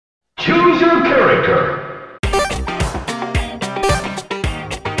Choose your character.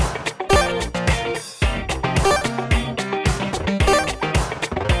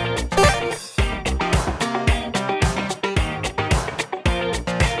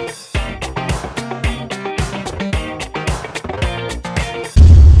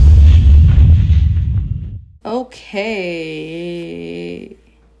 Okay.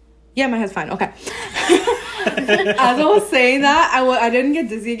 Yeah, my head's fine. Okay. As I was saying that, I didn't get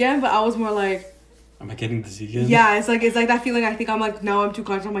dizzy again, but I was more like... Am I getting dizzy again? Yeah, it's like that feeling. I think I'm like, now I'm too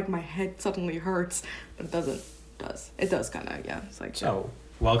conscious. I'm like, my head suddenly hurts. But it doesn't. It does kind of, yeah. It's like... So,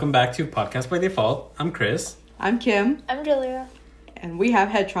 welcome back to Podcast by Default. I'm Chris. I'm Kim. I'm Julia. And we have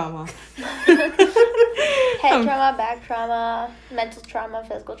head trauma. Head trauma, back trauma, mental trauma,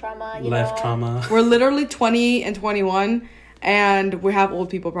 physical trauma, Left trauma. We're literally 20 and 21, and we have old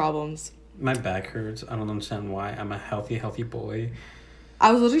people problems. My back hurts. I don't understand why. I'm a healthy boy.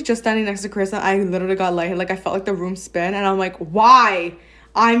 I was literally just standing next to Chris, and I literally got lightheaded. Like, I felt like the room spin, and I'm like, why?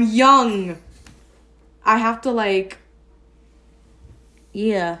 I'm young. I have to, like...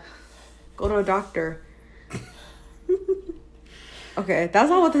 Yeah. Go to a doctor. Okay, that's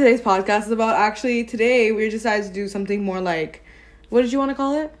not what today's podcast is about. Actually, today we decided to do something more like... What did you want to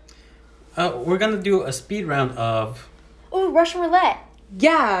call it? We're going to do a speed round of... Ooh, Russian roulette.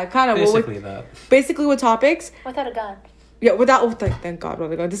 Yeah, kind of. Basically that. Basically with topics. Without a gun. Yeah, without... Oh, thank God,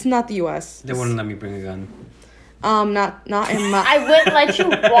 without a gun. This is not the U.S. They wouldn't let me bring a gun. Not in my... I wouldn't let you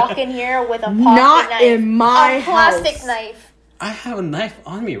walk in here with a pocket not knife. In my a plastic house. knife. I have a knife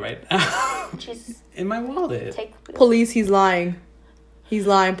on me right now. Jesus. In my wallet. Police, he's lying. He's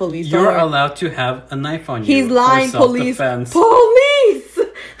lying, police. You're allowed to have a knife on you. He's lying, for police. self-defense. Police!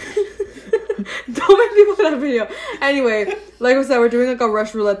 Don't make me put that video. Anyway, like I said, we're doing like a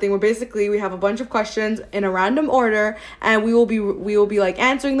rush roulette thing where basically we have a bunch of questions in a random order, and we will be like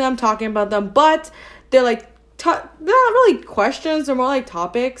answering them, talking about them, but they're like they're not really questions, they're more like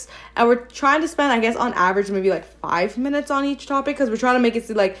topics, and we're trying to spend, I guess, on average maybe like 5 minutes on each topic, because we're trying to make it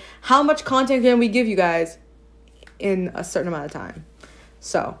see like how much content can we give you guys in a certain amount of time.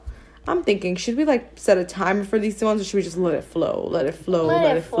 So I'm thinking, should we like set a timer for these ones, or should we just let it flow? Let it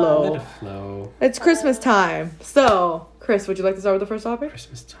flow. It's Christmas time. So, Chris, would you like to start with the first topic?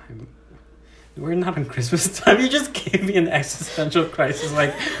 Christmas time. We're not on Christmas time. You just gave me an existential crisis.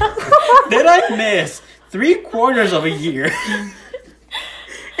 Like, did I miss 3/4 of a year?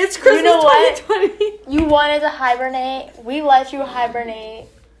 It's Christmas, you know what? 2020. You wanted to hibernate. We let you hibernate.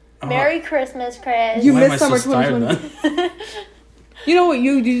 Merry Christmas, Chris. You missed summer 2020. You know what?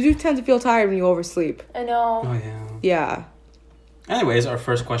 You do tend to feel tired when you oversleep. I know. Oh, yeah. Yeah. Anyways, our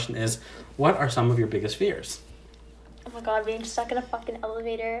first question is, what are some of your biggest fears? Oh my God, being stuck in a fucking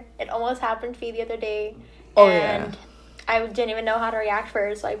elevator. It almost happened to me the other day. Oh, and yeah. I didn't even know how to react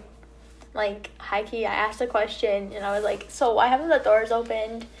first. Like high-key, I asked a question, and I was like, so why haven't the doors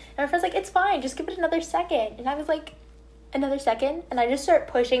opened? And my friend's like, it's fine, just give it another second. And I was like, another second? And I just start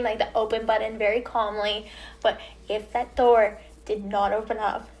pushing, like, the open button very calmly. But if that door did not open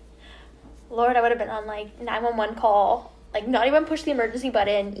up, Lord, I would have been on, like, 911 call. Like, not even push the emergency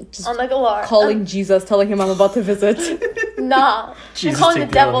button. Just on, like, alarm. Calling Jesus, telling him I'm about to visit. Nah. Jesus, I'm calling the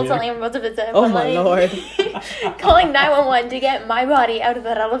devil, here. telling him I'm about to visit. Oh, my Lord. Calling 911 to get my body out of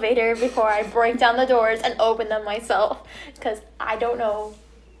that elevator before I break down the doors and open them myself. Because I don't know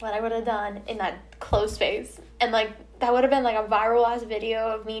what I would have done in that closed space. And, like, that would have been, like, a viral-ass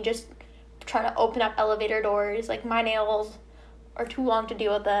video of me just trying to open up elevator doors. Like, my nails are too long to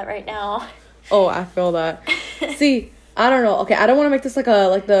deal with that right now. Oh, I feel that. See, I don't know. Okay, I don't want to make this like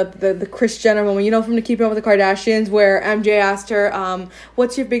the Kris Jenner moment, you know, from the Keeping Up with the Kardashians, where MJ asked her,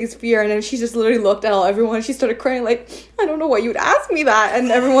 what's your biggest fear? And then she just literally looked at everyone. She started crying like, I don't know why you would ask me that. And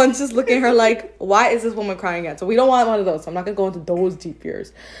everyone's just looking at her like, why is this woman crying yet? So we don't want one of those. So I'm not going to go into those deep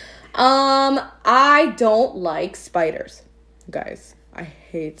fears. I don't like spiders, guys. I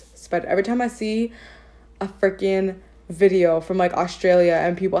hate spiders. Every time I see a freaking video from like Australia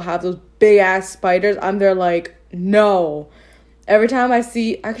and people have those big ass spiders, I'm there like, no. Every time I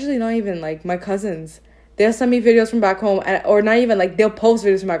see, actually not even like my cousins, they'll send me videos from back home, or not even like, they'll post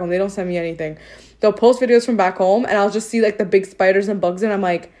videos from back home. They don't send me anything. They'll post videos from back home and I'll just see like the big spiders and bugs and I'm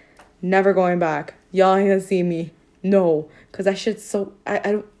like, never going back. Y'all ain't gonna see me. No, because that shit's so,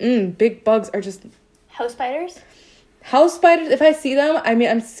 I don't, big bugs are just. House spiders? House spiders, if I see them, I mean,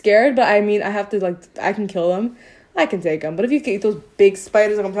 I'm scared, but I mean, I have to like, I can kill them. I can take them. But if you can eat those big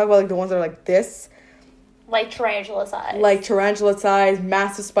spiders, like I'm talking about like the ones that are like this. Like tarantula size. Like tarantula size,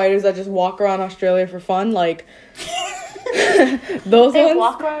 massive spiders that just walk around Australia for fun. Like, those they ones.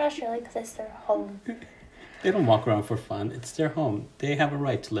 walk around Australia because it's their home. They don't walk around for fun. It's their home. They have a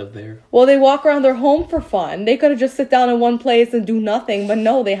right to live there. Well, they walk around their home for fun. They could have just sit down in one place and do nothing, but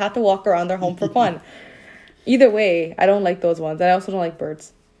no, they have to walk around their home for fun. Either way, I don't like those ones. I also don't like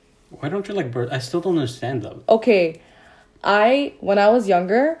birds. Why don't you like birds? I still don't understand them. Okay, when I was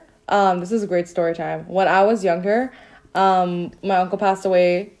younger, this is a great story time. When I was younger, my uncle passed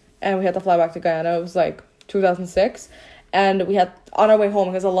away and we had to fly back to Guyana. It was like 2006. And we had, on our way home,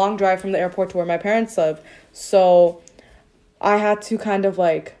 it was a long drive from the airport to where my parents live. So I had to kind of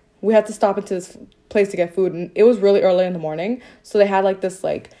like, we had to stop into this place to get food. And it was really early in the morning. So they had like this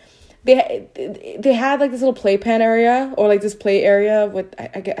like, they had like this little playpen area or like this play area with,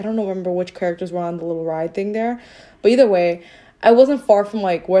 I don't remember which characters were on the little ride thing there. But either way, I wasn't far from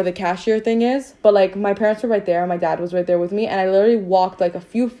like where the cashier thing is. But like my parents were right there. And my dad was right there with me. And I literally walked like a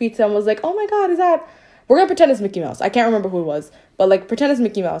few feet and was like, oh my God, is that... We're going to pretend it's Mickey Mouse. I can't remember who it was. But, like, pretend it's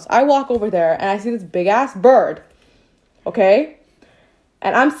Mickey Mouse. I walk over there, and I see this big-ass bird. Okay?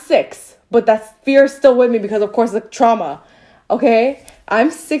 And I'm 6. But that fear is still with me because, of course, the trauma. Okay?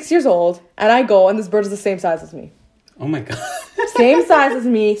 I'm 6 years old, and I go, and this bird is the same size as me. Oh, my God. Same size as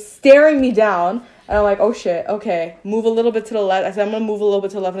me, staring me down. And I'm like, oh, shit. Okay. Move a little bit to the left. I said, I'm going to move a little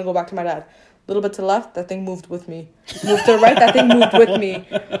bit to the left and go back to my dad. A little bit to the left, that thing moved with me. Moved to the right, that thing moved with me.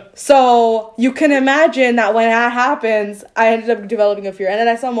 So you can imagine that when that happens, I ended up developing a fear. And then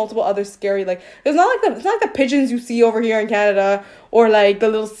I saw multiple other scary, like, it's not like the pigeons you see over here in Canada or like the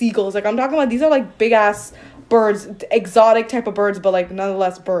little seagulls. Like I'm talking about, these are like big ass birds, exotic type of birds, but like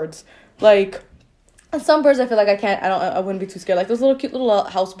nonetheless birds. Like some birds I feel like I wouldn't be too scared. Like those little cute little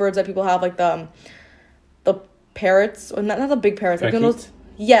house birds that people have, like the parrots, or not the big parrots, like those.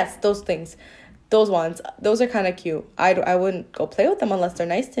 Yes, those things. Those ones. Those are kind of cute. I wouldn't go play with them unless they're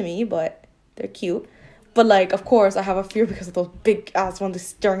nice to me, but they're cute. But, like, of course, I have a fear because of those big-ass ones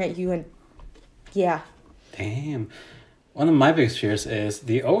staring at you and... Yeah. Damn. One of my biggest fears is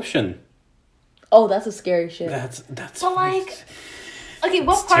the ocean. Oh, that's a scary shit. That's But, like... Okay,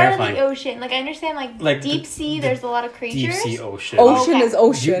 what part terrifying. Of the ocean? Like, I understand, like deep sea, there's a lot of creatures. Deep sea ocean. Ocean is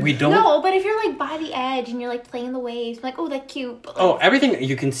ocean. We don't... No, but if you're, like, by the edge and you're, like, playing the waves, I'm like, oh, that's cute. But, like, everything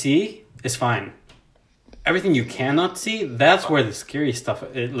you can see is fine. Everything you cannot see, that's where the scary stuff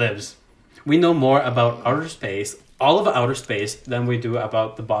it lives. We know more about outer space, all of outer space, than we do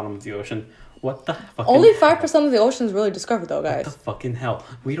about the bottom of the ocean. What the fucking Only 5% of the ocean is really discovered, though, guys. What the fucking hell?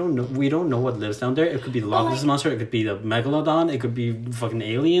 We don't know what lives down there. It could be the Loch Ness monster. It could be the megalodon. It could be fucking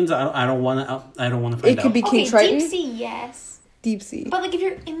aliens. I don't want to find out. It could be King Triton. Deep sea, yes. Deep sea. But like if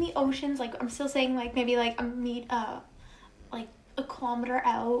you're in the oceans, like I'm still saying, like maybe like like a kilometer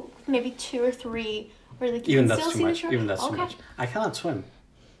out, maybe 2 or 3, where like you even can that's still too see much. the shore. Even that's too much. I cannot swim.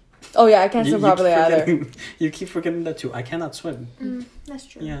 Oh yeah, I can't swim properly either. You keep forgetting that too. I cannot swim. That's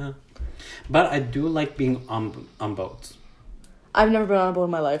true. Yeah. But I do like being on boats. I've never been on a boat in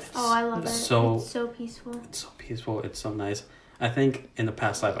my life. Oh, I love it. It's so peaceful. It's so peaceful. It's so nice. I think in the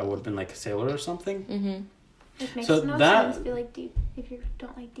past life I would have been like a sailor or something. Mm-hmm. It makes no sense to be like deep if you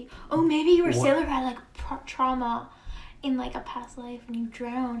don't like deep. Oh, maybe you were a sailor who had like trauma in like a past life and you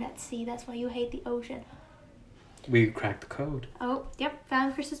drowned at sea. That's why you hate the ocean. We cracked the code. Oh, yep.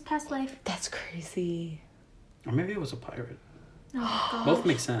 Found Chris's past life. That's crazy. Or maybe it was a pirate. Oh my gosh. Both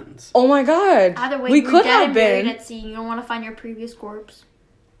make sense. Oh my god. Either way, we could have been at sea. You don't want to find your previous corpse.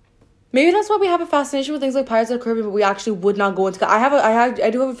 Maybe that's why we have a fascination with things like Pirates of the Caribbean, but we actually would not go into. I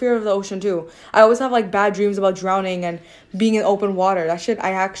do have a fear of the ocean too. I always have like bad dreams about drowning and being in open water. That shit,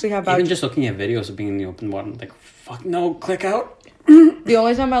 I actually have bad. Even just looking at videos of being in the open water, I'm like, fuck no, click out. The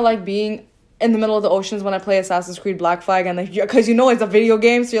only time I like being in the middle of the ocean is when I play Assassin's Creed Black Flag, and because you know it's a video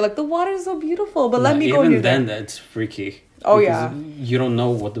game, so you're like, the water is so beautiful, but let me go near that. Even then, that's freaky. Oh yeah. You don't know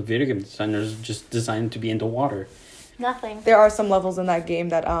what the video game designers just designed to be in the water. Nothing. There are some levels in that game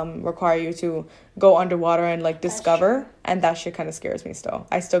that require you to go underwater and like discover, and that shit kind of scares me still.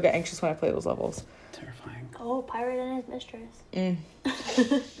 I still get anxious when I play those levels. Terrifying. Oh, pirate and his mistress.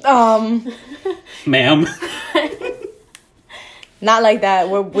 Ma'am. Not like that.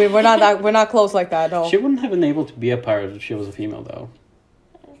 We're not close like that. No. She wouldn't have been able to be a pirate if she was a female, though.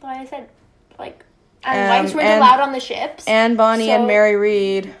 That's why I said, like, and wives weren't allowed on the ships. And Bonnie and Mary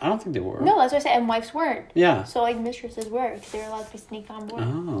Reed. I don't think they were. No, that's what I said. And wives weren't. Yeah. So like mistresses were, because they were allowed to sneak on board.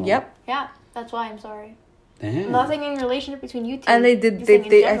 Oh. Yep. Yeah, that's why. I'm sorry. Damn. Nothing in relationship between you two. And they did.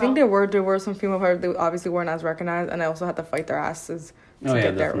 They I think there were some female pirates. They obviously weren't as recognized, and I also had to fight their asses. Oh yeah,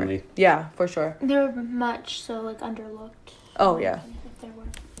 definitely. There. Yeah, for sure. They were much so like underlooked. Oh yeah. If there were.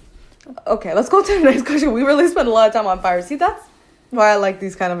 Okay, let's go to the next question. We really spent a lot of time on pirates. See, that's why I like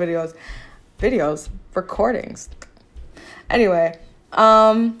these kind of videos. Recordings. Anyway,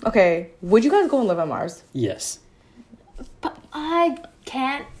 Okay. Would you guys go and live on Mars? Yes. But I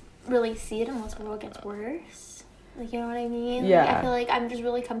can't really see it unless the world gets worse. Like, you know what I mean? Yeah. Like, I feel like I'm just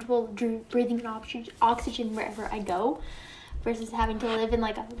really comfortable breathing in oxygen wherever I go versus having to live in,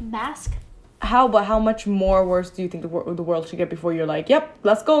 like, a mask. How much more worse do you think the world should get before you're like, yep,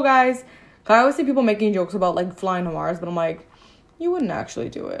 let's go, guys? 'Cause I always see people making jokes about, like, flying to Mars, but I'm like, you wouldn't actually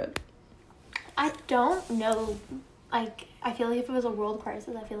do it. I don't know. Like, I feel like if it was a world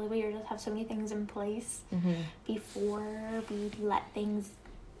crisis, I feel like we would just have so many things in place before we let things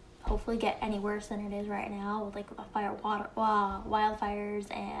hopefully get any worse than it is right now with, like, wildfires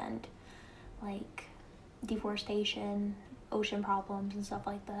and, like, deforestation, ocean problems and stuff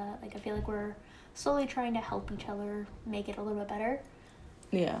like that. Like, I feel like we're slowly trying to help each other make it a little bit better.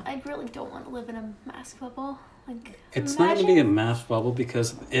 Yeah. I really don't want to live in a mask bubble. Like, It's not going to be a mass bubble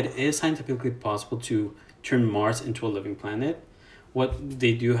because it is scientifically possible to turn Mars into a living planet. What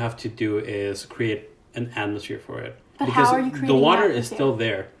they do have to do is create an atmosphere for it. But because how are you creating the water the is still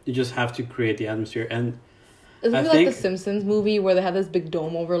there. You just have to create the atmosphere. And Isn't I it like think- the Simpsons movie where they had this big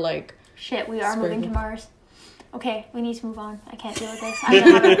dome over, like... shit, we are Spring. moving to Mars. Okay, we need to move on. I can't deal with this. I'm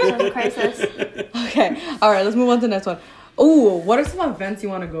gonna have an episode of crisis. Okay, all right, let's move on to the next one. Oh, what are some events you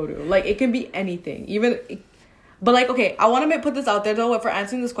want to go to? Like, it can be anything, but like, okay, I want to put this out there though for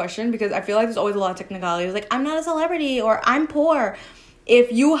answering this question because I feel like there's always a lot of technicalities. Like, I'm not a celebrity or I'm poor.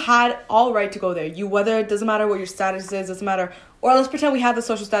 If you had all right to go there, whether it doesn't matter what your status is, doesn't matter, or let's pretend we have the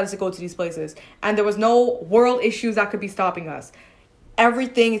social status to go to these places, and there was no world issues that could be stopping us.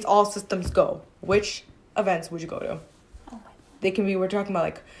 Everything is all systems go. Which events would you go to? They can be, we're talking about,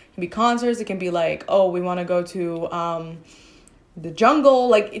 like, it can be concerts, it can be like, oh, we want to go to the jungle,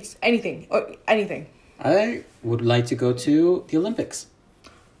 like, it's anything or anything. I would like to go to the Olympics.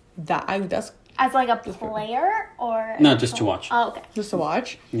 That's As like a player or No, just to watch. Oh, okay. just to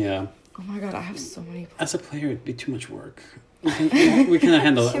watch. Yeah. Oh my god, I have so many. As a player, it'd be too much work. We cannot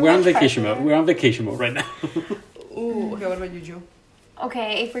handle it. Too We're on much vacation pressure. mode. We're on vacation mode right now. Ooh, okay, what about you, Ju?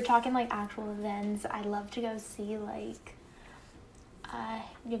 Okay, if we're talking like actual events, I'd love to go see like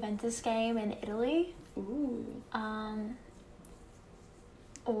Juventus game in Italy. Ooh.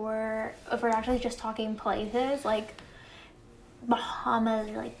 Or if we're actually just talking places like Bahamas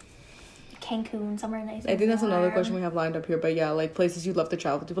or like Cancun, somewhere nice. I think that's another question we have lined up here, but yeah, like places you'd love to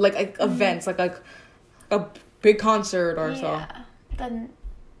travel to, but like events, like a big concert or so. Yeah, then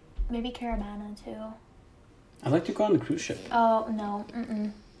maybe Caravana too. I'd like to go on the cruise ship. Oh no,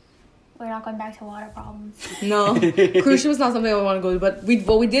 we're not going back to water problems. No, cruise ship is not something I want to go to, but we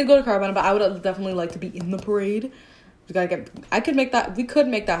did go to Caravana, but I would definitely like to be in the parade. We could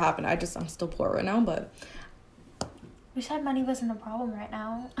make that happen. I'm still poor right now, but We said money wasn't a problem right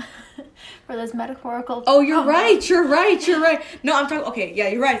now. For those metaphorical. oh, you're right. No, I'm talking. Okay, yeah,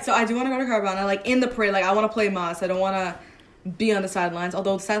 you're right. So I do want to go to Caravana, like in the parade. Like I want to play Mas. I don't want to be on the sidelines.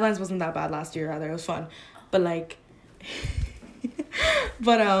 Although the sidelines wasn't that bad last year either. It was fun, but like,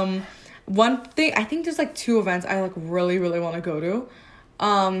 one thing I think there's like two events I like really want to go to.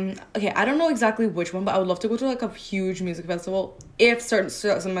 Okay, I don't know exactly which one, but I would love to go to like a huge music festival if some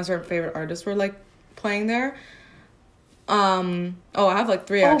of my certain favorite artists were like playing there. I have like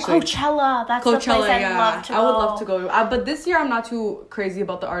three actually. Coachella. That's the place I'd love to go. I would love to go. But this year I'm not too crazy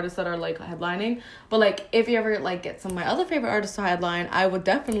about the artists that are like headlining. But like if you ever like get some of my other favorite artists to headline, I would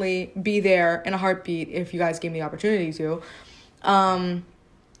definitely be there in a heartbeat if you guys gave me the opportunity to.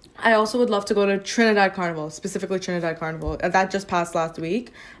 I also would love to go to Trinidad Carnival, specifically Trinidad Carnival. That just passed last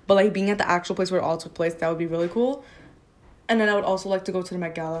week. But like being at the actual place where it all took place, that would be really cool. And then I would also like to go to the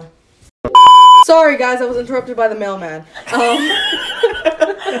Met Gala. Sorry guys, I was interrupted by the mailman.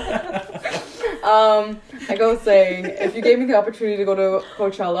 Like I was saying, if you gave me the opportunity to go to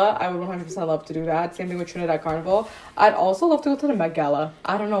Coachella, I would 100% love to do that. Same thing with Trinidad Carnival. I'd also love to go to the Met Gala.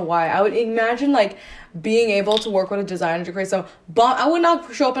 I don't know why. I would imagine like being able to work with a designer to create some bomb. I would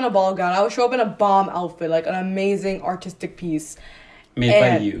not show up in a ball gown. I would show up in a bomb outfit, like an amazing artistic piece. Made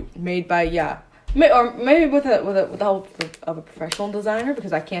by you. Made by, yeah. Or maybe with the help of a professional designer,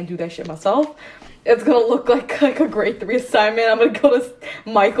 because I can't do that shit myself. It's gonna look like a grade 3 assignment. I'm gonna go to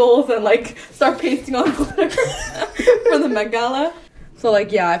Michael's and like start pasting on glitter for the Met Gala. So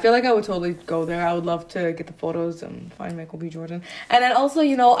like yeah, I feel like I would totally go there. I would love to get the photos and find Michael B. Jordan. And then also,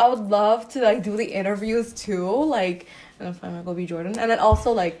 you know, I would love to like do the interviews too, like and then find Michael B. Jordan. And then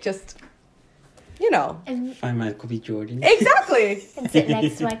also like just, you know, And Find Michael B. Jordan. exactly. sit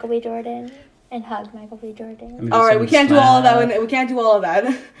next to Michael B. Jordan and hug Michael B. Jordan. All right, we can't do all of that. We can't do all of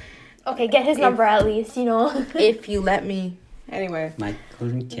that. Okay, get his number at least, you know. If you let me. Anyway. Michael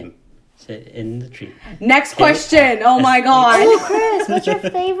and Kim. Sit in the tree. Next question. Oh my Oh, god. Chris, what's your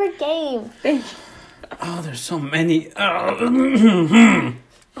favorite game? Thank Oh, there's so many. Oh,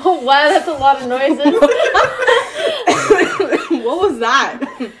 wow, that's a lot of noises. you. What was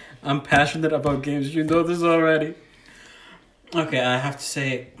that? I'm passionate about games. You know this already. Okay, I have to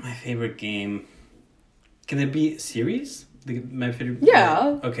say my favorite game. Can it be series? My favorite.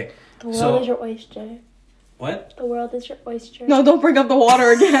 Yeah. Okay. The world So- is your oyster. What? The world is your oyster. No, don't bring up the water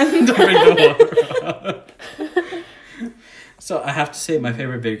again. Don't bring the water up. So I have to say my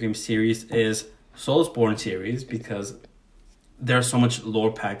favorite video game series is Soulsborne series because there's so much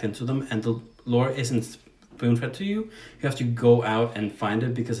lore packed into them, and the lore isn't spoon-fed to you. You have to go out and find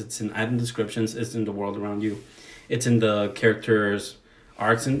it because it's in item descriptions, it's in the world around you, it's in the characters'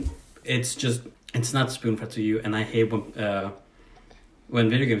 arcs, and it's not spoon-fed to you. And I hate when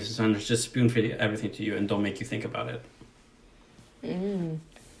video games designers just spoon-feed everything to you and don't make you think about it.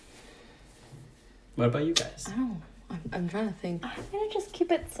 What about you guys? I don't know. I'm trying to think. I'm gonna just keep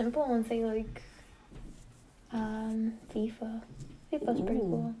it simple and say like, FIFA. FIFA's pretty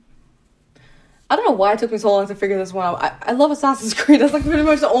cool. I don't know why it took me so long to figure this one out. I love Assassin's Creed. That's like pretty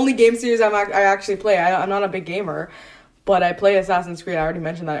much the only game series I actually play. I'm not a big gamer, but I play Assassin's Creed. I already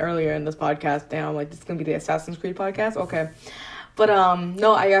mentioned that earlier in this podcast. Damn, like this is gonna be the Assassin's Creed podcast. Okay, but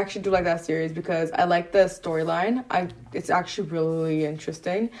no, I actually do like that series because I like the storyline. It's actually really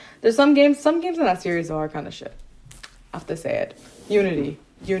interesting. There's some games in that series though are kind of shit. I have to say it. Unity.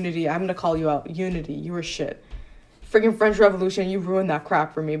 I'm gonna call you out. Unity, you were shit. Freaking French Revolution, you ruined that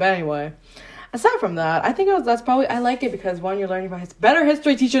crap for me. But anyway. Aside from that, I think I like it because one, you're learning about better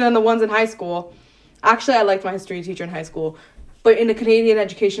history teacher than the ones in high school. Actually, I liked my history teacher in high school, but in the Canadian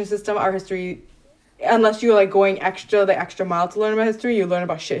education system, our history, unless you're like going the extra mile to learn about history, you learn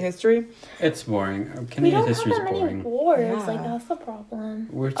about shit history. It's boring. We Canadian don't have history is that many boring. wars. Yeah. Like that's the problem.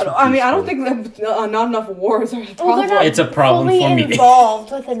 We're too I don't peaceful. think that not enough wars are a Well, problem. they're not It's a problem fully for me.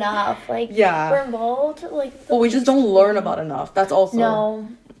 involved with enough. Like Yeah. we're involved. Like Well, we just don't learn about enough. That's also No.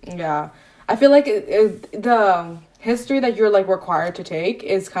 Yeah, I feel like the history that you're like required to take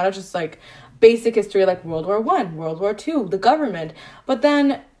is kind of just like basic history, like World War One, World War Two, the government. But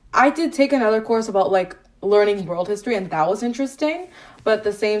then I did take another course about like learning world history, and that was interesting. But at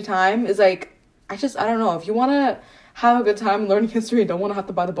the same time, is like I don't know, if you want to have a good time learning history and don't want to have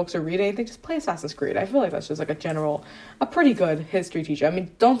to buy the books or read anything, just play Assassin's Creed. I feel like that's just like a pretty good history teacher. I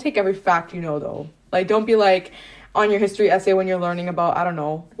mean, don't take every fact you know though. Like, don't be like on your history essay when you're learning about, I don't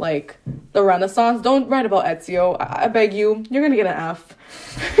know, like the Renaissance, don't write about Ezio. I beg you, you're gonna get an F.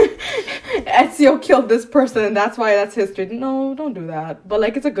 Ezio killed this person and that's why that's history. No, don't do that. But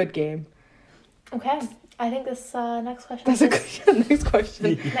like, it's a good game. Okay. I think this next question. That's a good next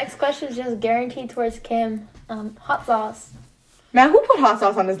question. Next question is just guaranteed towards Kim. Hot sauce. Man, who put hot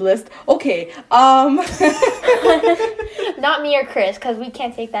sauce on this list? Okay, Not me or Chris, because we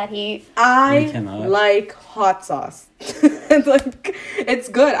can't take that heat. We I cannot. like hot sauce. It's like, it's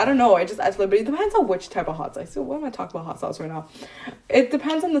good. I don't know. I just but it depends on which type of hot sauce. So what am I talking about hot sauce right now? It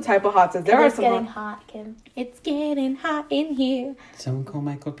depends on the type of hot sauce. There are It's some. getting hot, Kim. It's getting hot in here. Someone call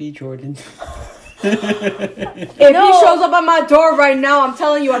Michael B. Jordan. If No. he shows up at my door right now, I'm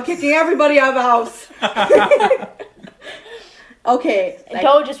telling you, I'm kicking everybody out of the house. Okay, like,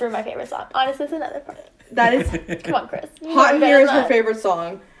 Don't just ruin my favorite song. Honestly, it's another part. that is Come on, Chris. You Hot know in better Here is than her that. favorite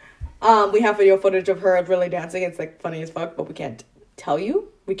song. We have video footage of her really dancing. It's like funny as fuck, but we can't tell you.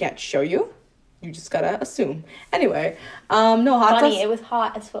 We can't show you. You just gotta assume. Anyway, no hot Funny, sauce. it was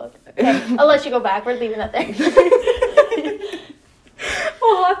hot as fuck. Okay, I'll let you go back. We're leaving that there.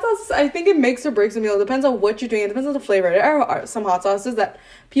 Well, hot sauce, I think it makes or breaks a meal. It depends on what you're doing. It depends on the flavor. There are some hot sauces that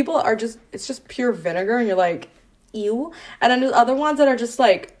people are it's just pure vinegar and you're like, ew. And then there's other ones that are just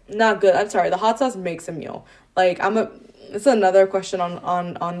like, not good. I'm sorry, the hot sauce makes a meal. Like, it's another question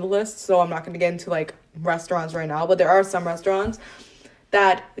on the list, so I'm not going to get into like restaurants right now, but there are some restaurants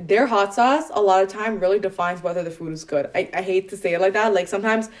that their hot sauce a lot of time really defines whether the food is good. I hate to say it like that. Like,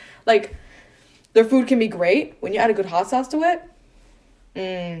 sometimes, like, their food can be great. When you add a good hot sauce to it,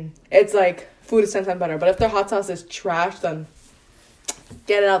 it's like food is 10 times better. But if their hot sauce is trash, then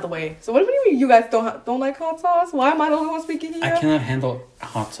get it out of the way. So what do you mean you guys don't like hot sauce? Why am I the only one speaking here? I cannot handle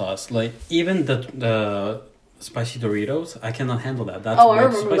hot sauce. Like, even the spicy Doritos, I cannot handle that. That's Oh, I way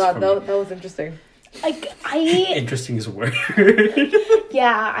too remember spicy that. for me. That was interesting. Like, Interesting is a word.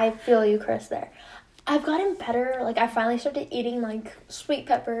 yeah, I feel you, Chris, there. I've gotten better. Like, I finally started eating, like, sweet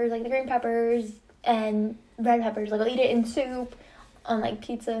peppers, like the green peppers and red peppers. Like, I'll eat it in soup, on, like,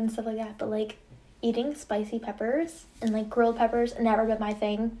 pizza and stuff like that. But, like, eating spicy peppers and, like, grilled peppers never been my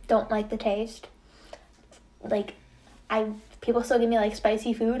thing. Don't like the taste. Like, I people still give me like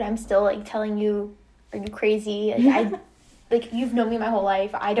spicy food, I'm still like telling you, are you crazy? Like, like, you've known me my whole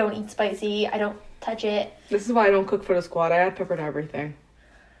life. I don't eat spicy. I don't touch it. This is why I don't cook for the squad. I add pepper to everything.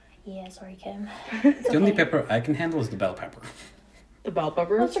 Yeah, sorry, Kim. The only pepper I can handle is the bell pepper. The bell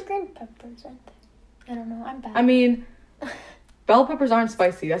peppers? Those are green peppers, aren't they? I don't know. I'm bad. I mean, bell peppers aren't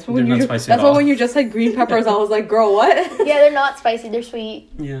spicy. That's when They're you not spicy that's at why all. when you just said green peppers, I was like, girl, what? Yeah, they're not spicy. They're sweet.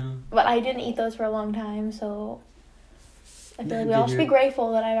 Yeah. But I didn't eat those for a long time, so I feel like we Did all should be you-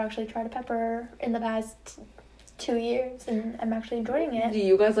 grateful that I've actually tried a pepper in the past 2 years, and I'm actually enjoying Do it.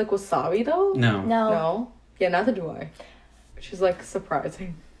 you guys like wasabi though? No. No. No? Yeah, neither do I. Which is like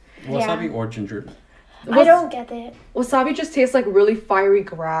surprising. Wasabi Yeah. or ginger. I don't get it. Wasabi just tastes like really fiery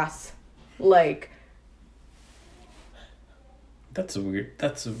grass. Like, That's a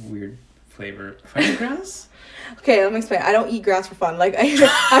weird flavor. Fibergrass? okay, let me explain. I don't eat grass for fun. Like, Okay.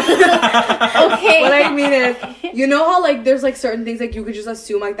 what I mean is, you know how like there's like certain things like you could just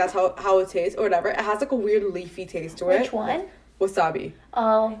assume like that's how it tastes or whatever. It has like a weird leafy taste to it. Which one? Wasabi.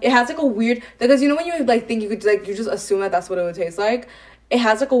 Oh. It has like a weird, because you know when you like think you could like you just assume that that's what it would taste like. It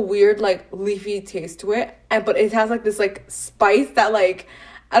has like a weird like leafy taste to it, and but it has like this like spice that like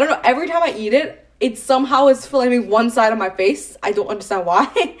I don't know. Every time I eat it, it somehow is flaming one side of my face. I don't understand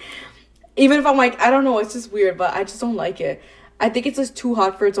why. Even if I'm like I don't know, it's just weird, but I just don't like it. I think it's just too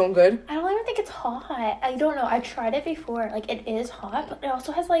hot for its own good. I don't even think it's hot. I don't know. I tried it before. Like, it is hot, but it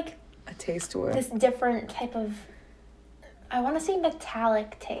also has like A taste to it. this different type of, I want to say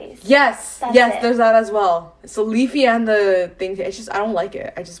metallic taste. Yes, That's yes, it. there's that as well. It's the leafy and the thing. It's just I don't like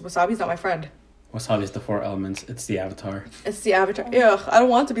it. Wasabi's not my friend. Wasabi is the 4 elements. It's the avatar. It's the avatar. Ugh, I don't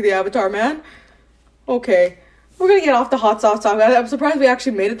want to be the avatar, man. Okay, we're gonna get off the hot sauce talk. I'm surprised we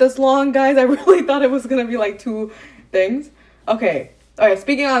actually made it this long, guys. I really thought it was gonna be like 2 things. Okay, alright.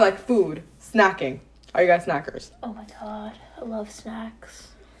 Speaking on like food, snacking. Are you guys snackers? Oh my god. I love snacks.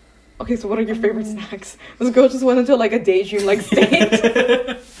 Okay, so what are your favorite snacks? This girl just went into like a daydream like state.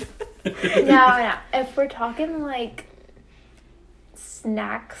 No. If we're talking like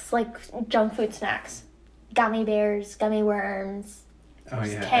snacks, like junk food snacks, gummy bears, gummy worms, Oh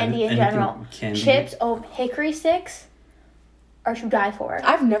yeah. candy in anything general, Candy. chips, hickory sticks are to die for.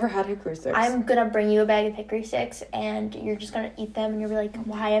 I've never had hickory sticks. I'm gonna bring you a bag of hickory sticks, and you're just gonna eat them, and you're like,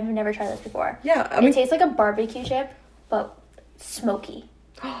 "Why? I've never tried this before." Yeah, I It mean, tastes like a barbecue chip, but smoky.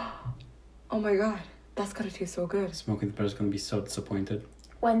 oh my god, that's gonna taste so good. Smoky the Bear's gonna be so disappointed.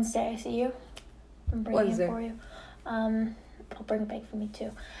 Wednesday, I see you. I'm bringing Wednesday. it for you. I'll bring a bag for me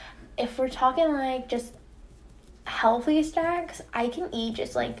too. If we're talking like just healthy snacks, I can eat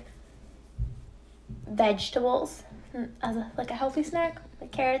just like vegetables as a healthy snack,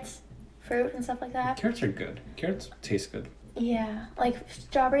 like carrots, fruit, and stuff like that. Carrots are good. Carrots taste good. Yeah, like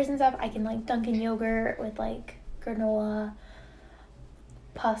strawberries and stuff. I can like dunk in yogurt with like granola,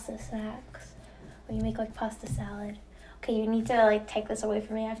 pasta snacks. When you make like pasta salad. Okay, you need to like take this away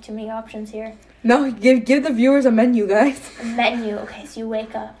from me. I have too many options here. No, give the viewers a menu, guys. A menu. Okay, so you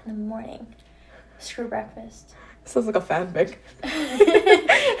wake up in the morning, screw breakfast. Sounds like a fanfic.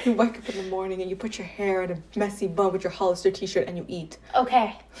 You wake up in the morning and you put your hair in a messy bun with your Hollister t-shirt and you eat.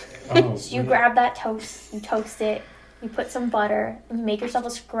 Okay, Oh, so you wait. grab that toast, you toast it, you put some butter, and you make yourself a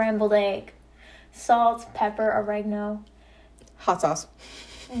scrambled egg, salt, pepper, oregano. Hot sauce.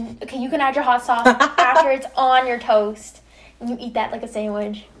 Okay, you can add your hot sauce after it's on your toast, and you eat that like a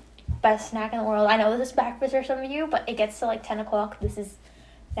sandwich. Best snack in the world. I know this is breakfast for some of you, but it gets to like 10 o'clock. This is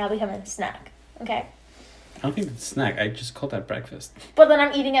now becoming a snack. Okay, I don't think it's a snack. I just call that breakfast. but then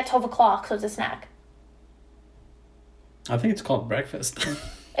I'm eating at 12 o'clock, so it's a snack. I think it's called breakfast.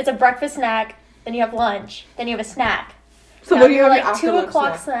 It's a breakfast snack, then you have lunch, then you have a snack. So Now what do you you're have like after 2 lunch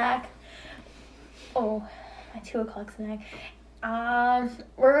o'clock snack? snack. Oh, my 2 o'clock snack.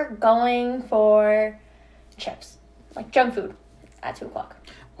 We're going for chips, like junk food, at 2 o'clock.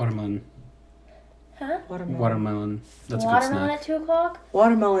 Watermelon. Huh? Watermelon. That's a good Watermelon snack. at 2 o'clock.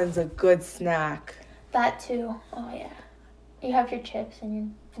 Watermelon's a good snack. That too. Oh yeah. You have your chips and your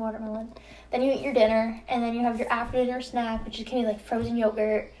watermelon. Then you eat your dinner, and then you have your after dinner snack, which can be like frozen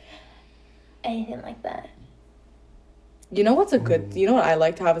yogurt, anything like that. You know what's a good, you know what I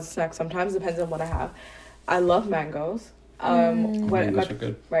like to have as a snack sometimes, depends on what I have. I love mangoes. When Mangoes my, are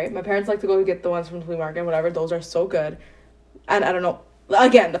good. right, my parents like to go get the ones from the flea market, whatever, those are so good. And I don't know,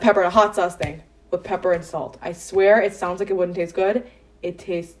 again, the pepper, the hot sauce thing with pepper and salt. I swear it sounds like it wouldn't taste good. It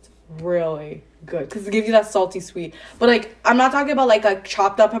tastes really good because it gives you that salty sweet. But like, I'm not talking about like a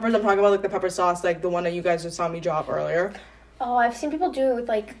chopped up peppers. I'm talking about like the pepper sauce, like the one that you guys just saw me drop earlier. Oh, I've seen people do it with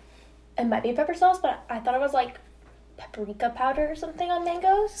like, it might be pepper sauce, but I thought it was like paprika powder or something on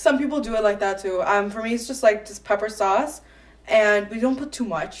mangoes. Some people do it like that too. For me, it's just like just pepper sauce, and we don't put too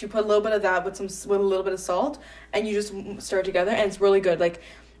much. You put a little bit of that with a little bit of salt, and you just stir it together, and it's really good. Like,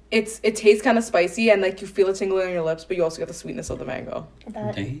 it tastes kind of spicy, and like you feel it tingling on your lips, but you also get the sweetness of the mango.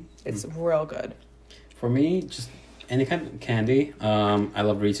 It's real good. For me, just any kind of candy. I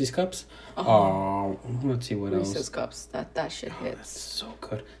love Reese's Cups. Let's see what Reese's else. Cups. That shit That's hits. so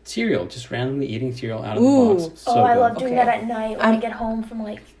good. Cereal, just randomly eating cereal out of Ooh. the box. So I good. love doing Okay. that at night when I get home from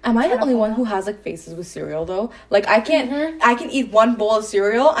like. Am I the 10 only one o'clock. who has like faces with cereal though? Like I can eat one bowl of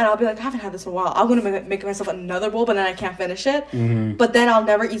cereal and I'll be like, I haven't had this in a while. I'm gonna make myself another bowl, but then I can't finish it. Mm-hmm. But then I'll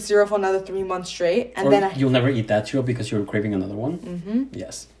never eat cereal for another 3 months straight, and Or then you'll never eat that cereal because you're craving another one. Mm-hmm.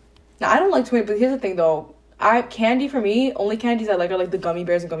 Yes. Now I don't like to eat, but here's the thing though. Candy for me, only candies I like are like the gummy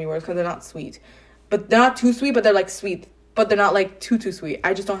bears and gummy worms because they're not sweet, but they're not too sweet, but they're like sweet, but they're not like too sweet.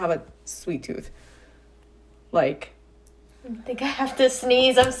 I just don't have a sweet tooth. Like. I think I have to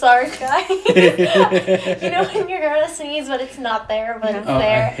sneeze. I'm sorry, guys. You know when you're gonna sneeze, but it's not there, but it's Oh,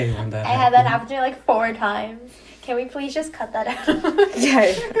 there. I hate when that I had that happens. happen to me like 4 times. Can we please just cut that out?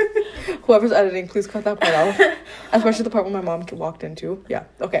 Yeah. Whoever's editing, please cut that part out. Especially the part where my mom walked into. Yeah.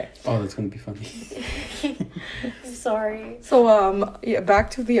 Okay. Oh, that's gonna be funny. I'm sorry. So yeah, back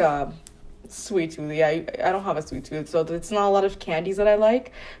to the sweet tooth. Yeah, I don't have a sweet tooth, so it's not a lot of candies that I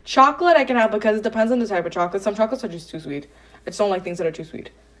like. Chocolate I can have because it depends on the type of chocolate. Some chocolates are just too sweet. I just don't like things that are too sweet.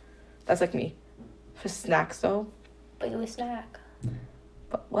 That's like me. For snacks though. But you a snack.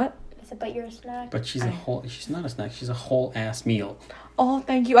 But what? I said, but you're a snack. But she's not a snack. She's a whole ass meal. Oh,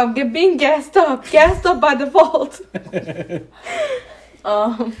 thank you. I'm being gassed up by default. Yeah,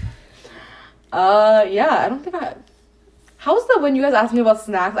 I don't think how's that when you guys ask me about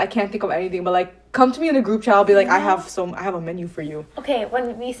snacks, I can't think of anything, but like come to me in a group chat, I'll be like, I have a menu for you. Okay,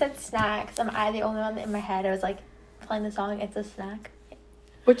 when we said snacks, am I the only one in my head? I was like playing the song "It's a Snack."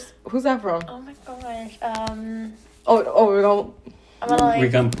 Who's that from? Oh my gosh. We're going. I'm gonna like. We're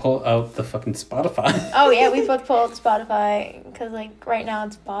gonna pull out the fucking Spotify. Oh yeah, we both pulled Spotify because like right now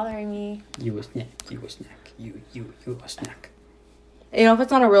it's bothering me. You a snack. You a snack. You a snack. You know, if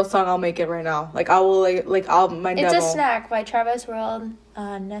it's not a real song, I'll make it right now. Like I will I'll my It's demo. a Snack by Travis World,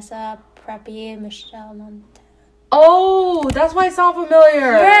 Nessa Preppy, Michelle Montana. Oh, that's why I sound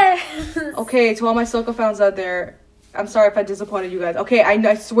familiar. Yes. Okay, to all my Soca fans out there, I'm sorry if I disappointed you guys. Okay,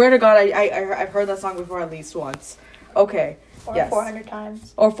 I swear to God, I've heard that song before at least once. Okay. Or Yes. 400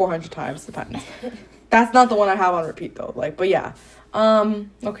 times. Or 400 times, depends. That's not the one I have on repeat though. Like, but yeah.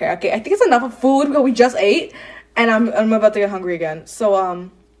 Okay. I think it's enough of food because we just ate, and I'm about to get hungry again. So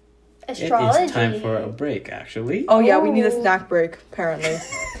Astrology. It's time for a break, actually. oh yeah, we need a Ooh. snack break apparently.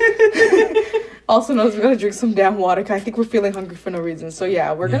 Also knows we gotta drink some damn water. 'Cause I think we're feeling hungry for no reason. So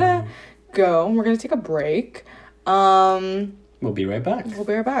yeah, we're gonna go. We're gonna take a break. We'll be right back. We'll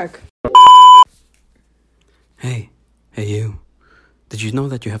be right back. Hey you. Did you know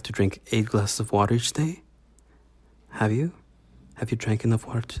that you have to drink 8 glasses of water each day? Have you? Have you drank enough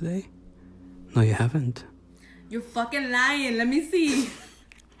water today? No, you haven't. You're fucking lying. Let me see.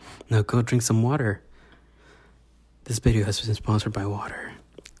 Now go drink some water. This video has been sponsored by water.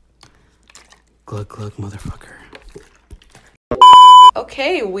 Glug glug, motherfucker.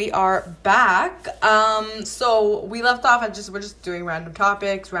 Okay, we are back. So we left off at we're just doing random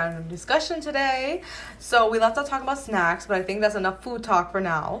topics, random discussion today. So we left off talking about snacks, but I think that's enough food talk for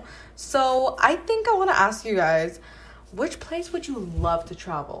now. So I think I want to ask you guys, which place would you love to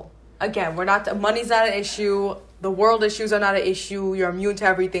travel? Again, money's not an issue. The world issues are not an issue. You're immune to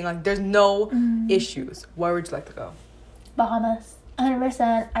everything. Like there's no issues. Where would you like to go? Bahamas.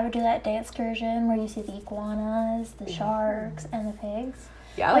 100%. I would do that day excursion where you see the iguanas, the sharks, and the pigs.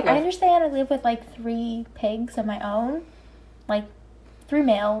 Yeah, I understand I live with like 3 pigs of my own. Like 3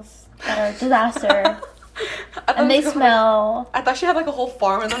 males that are a disaster. And they smell. I thought she had like a whole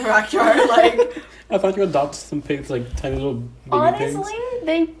farm in the backyard. Like I thought you adopted some pigs, like tiny little baby Honestly, pigs.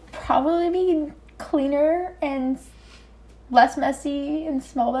 they'd probably be cleaner and less messy and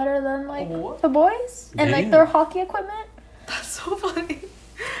smell better than like What? the boys and like Damn. their hockey equipment. that's so funny.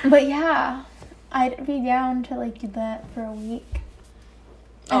 But yeah, I'd be down to like do that for a week and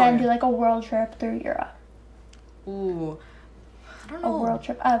Oh, then yeah. do like a world trip through Europe. Ooh, I don't A know. world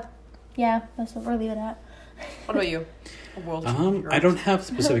trip. Yeah, that's what we're leaving at. What about you? A world trip. I don't have a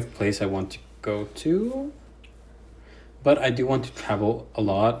specific place I want to go to, but I do want to travel a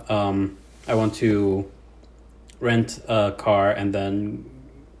lot. I want to rent a car and then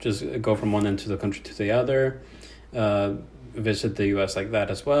just go from one end of the country to the other. Visit the US like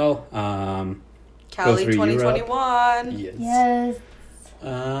that as well. Cali through 2021. Yes. Yes.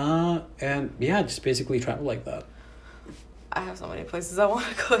 And yeah, just basically travel like that. I have so many places I want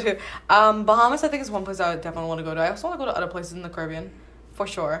to go to. Bahamas, I think, is one place I would definitely want to go to. I also want to go to other places in the Caribbean, for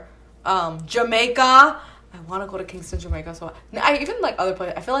sure. Jamaica. I want to go to Kingston, Jamaica. So I even like other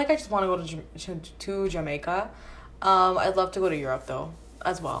places. I feel like I just want to go to Jamaica. I'd love to go to Europe though,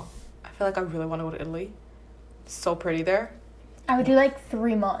 as well. I feel like I really want to go to Italy. It's so pretty there. I would do like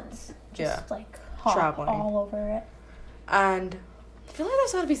 3 months. Yeah. Just like hop Traveling. all over it. And I feel like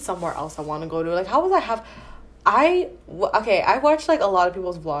there's got to be somewhere else I want to go to. Like, how would I have... I watch, like, a lot of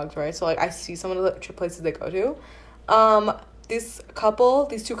people's vlogs, right? So, like, I see some of the places they go to. These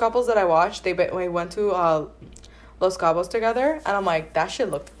two couples that I watched, they went to Los Cabos together. And I'm like, that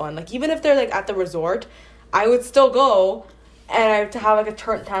shit looked fun. Like, even if they're, like, at the resort, I would still go and to have, like, a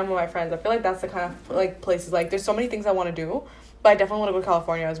turn time with my friends. I feel like that's the kind of, like, places. Like, there's so many things I want to do. But I definitely want to go to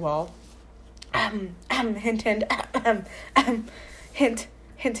California as well. Hint,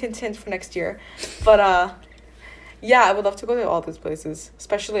 hint for next year. But yeah, I would love to go to all these places,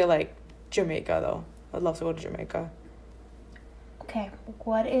 especially like Jamaica though. I'd love to go to Jamaica. Okay,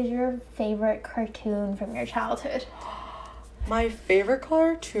 what is your favorite cartoon from your childhood? My favorite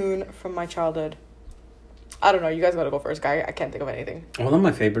cartoon from my childhood, I don't know, you guys gotta go first, guy. I can't think of anything. One of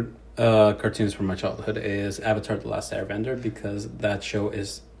my favorite cartoons from my childhood is Avatar: The Last Airbender, because that show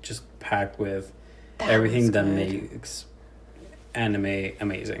is just packed with everything that makes anime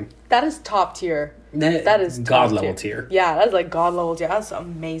amazing. That is top tier. That is god level tier. Yeah, that's like god level tier. That's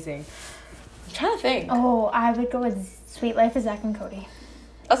amazing. I'm trying to think. Oh, I would go with Sweet Life of Zack and Cody.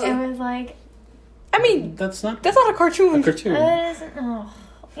 It was like... I mean, that's not a cartoon. A cartoon. It isn't... Oh.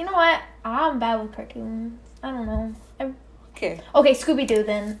 You know what? I'm bad with cartoons. I don't know. Okay, Scooby-Doo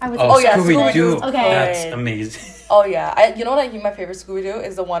then. I would yeah, Scooby-Doo. Okay. That's amazing. Oh yeah, you know what? My favorite Scooby-Doo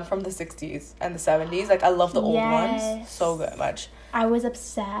is the one from the 60s and the 70s. Like, I love the old ones so good much. I was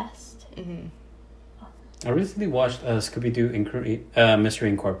obsessed. Mm-hmm. I recently watched Scooby-Doo Mystery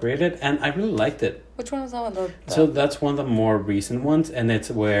Incorporated, and I really liked it. Which one was that one? So that's one of the more recent ones, and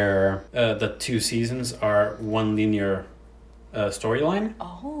it's where the 2 seasons are one linear storyline.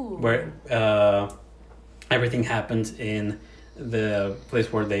 Oh. Where everything happens in the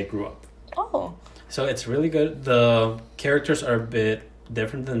place where they grew up. Oh. So it's really good. The characters are a bit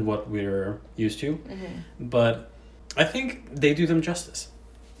different than what we're used to, but I think they do them justice.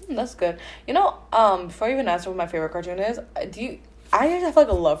 That's good. You know, before I even answer what my favorite cartoon is, I have like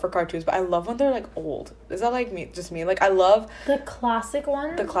a love for cartoons, but I love when they're like old. Is that like me? Just me? Like, I love the classic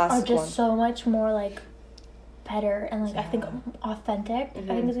ones. Are just so much more like better and like I think authentic. I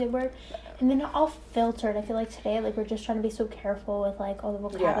think is a good word. And they're not all filtered. I feel like today, like, we're just trying to be so careful with like all the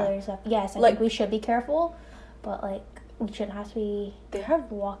vocabulary stuff. Yes, I think we should be careful, but like we shouldn't have to be. They have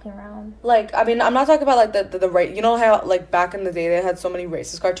walking around. Like, I mean, I'm not talking about like the right. You know how like back in the day they had so many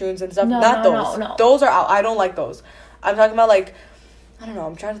racist cartoons and stuff. No. Those are out. I don't like those. I'm talking about like, I don't know.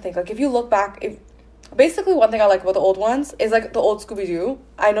 I'm trying to think. Like, if you look back, basically one thing I like about the old ones is like the old Scooby-Doo.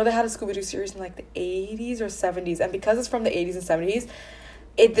 I know they had a Scooby-Doo series in like the 80s or 70s, and because it's from the 80s and 70s,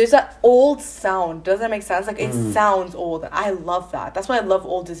 there's that old sound. Does that make sense? Like, it sounds old, and I love that. That's why I love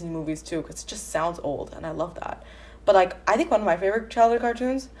old Disney movies too, because it just sounds old, and I love that. But like, I think one of my favorite childhood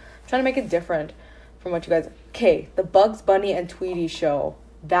cartoons, I'm trying to make it different from what you guys. Okay, the Bugs Bunny and Tweety show.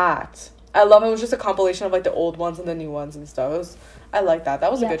 That I love. It was just a compilation of like the old ones and the new ones and stuff. I like that.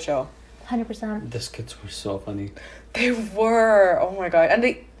 That was a good show. 100%. The skits were so funny. They were. Oh my god.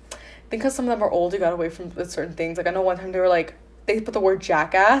 And because some of them are old, they got away from certain things. Like, I know one time they were like, they put the word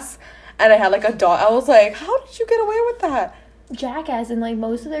jackass, and I had like a dog. I was like, how did you get away with that? Jackass, and like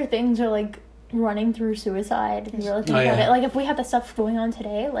most of their things are like running through suicide. If you really think about it, like if we had the stuff going on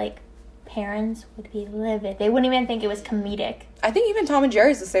today, like parents would be livid. They wouldn't even think it was comedic. I think even Tom and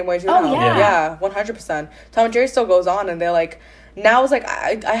Jerry's the same way too. Oh now. Yeah, 100%. Tom and Jerry still goes on, and they're like, now it's like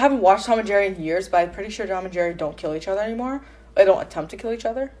I haven't watched Tom and Jerry in years, but I'm pretty sure Tom and Jerry don't kill each other anymore. They don't attempt to kill each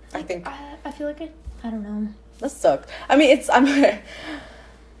other. I think. I feel like I don't know. That sucks. I mean,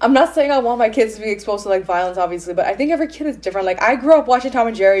 I'm not saying I want my kids to be exposed to like violence, obviously, but I think every kid is different. Like, I grew up watching Tom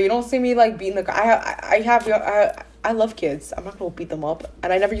and Jerry. You don't see me like beating I love kids. I'm not gonna beat them up,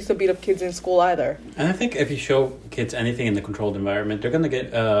 and I never used to beat up kids in school either. And I think if you show kids anything in the controlled environment, they're gonna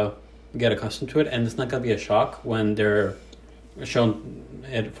get accustomed to it, and it's not gonna be a shock when they're shown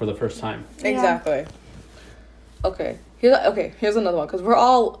it for the first time. Exactly. Okay. Here's another one, because we're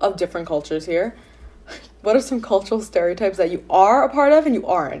all of different cultures here. What are some cultural stereotypes that you are a part of and you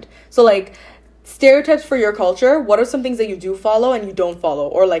aren't? So, like, stereotypes for your culture, what are some things that you do follow and you don't follow?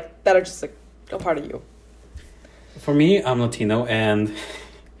 Or, like, that are just, like, a part of you? For me, I'm Latino, and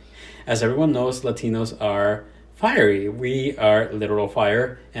as everyone knows, Latinos are fiery. We are literal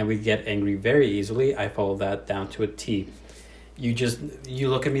fire, and we get angry very easily. I follow that down to a T. You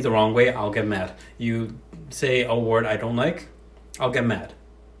look at me the wrong way, I'll get mad. You say a word I don't like, I'll get mad.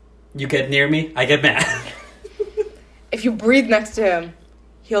 You get near me, I get mad. If you breathe next to him,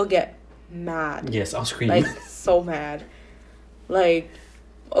 he'll get mad. Yes, I'll scream. Like, so mad. Like,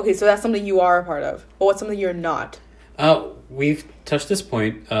 okay, so that's something you are a part of. But what's something you're not? We've touched this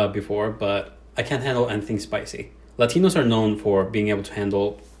point before, but I can't handle anything spicy. Latinos are known for being able to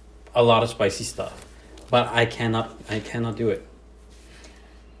handle a lot of spicy stuff, but I cannot do it.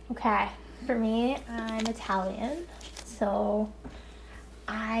 Okay, for me, I'm Italian, so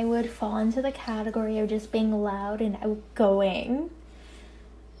I would fall into the category of just being loud and outgoing.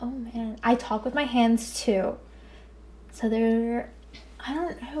 Oh man, I talk with my hands too. So I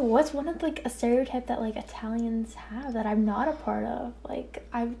don't know, what's one of like a stereotype that like Italians have that I'm not a part of? Like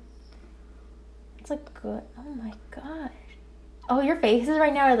it's like good. Oh my gosh. Oh, your faces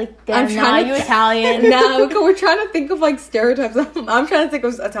right now are like, damn, not you Italian. No, we're trying to think of like stereotypes. I'm trying to think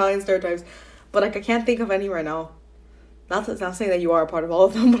of Italian stereotypes, but like I can't think of any right now. Not saying that you are a part of all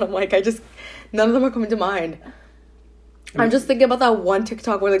of them, but I'm like, none of them are coming to mind. I'm just thinking about that one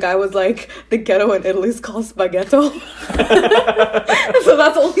TikTok where the guy was like, the ghetto in Italy is called spaghetto. So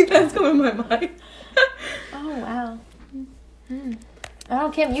that's the only thing that's coming in my mind. Oh, wow. Oh,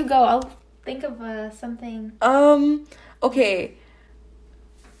 Kim, you go. I'll think of something. Okay.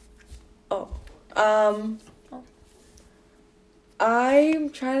 I'm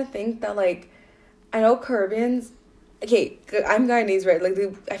trying to think that, like, I know Caribbeans. Okay, I'm Guyanese, right? Like,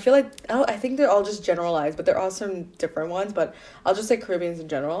 I feel like I think they're all just generalized, but there are some different ones. But I'll just say Caribbeans in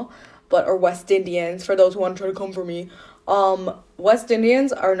general, or West Indians for those who want to try to come for me. West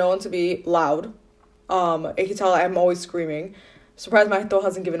Indians are known to be loud. I can tell I'm always screaming. Surprised my throat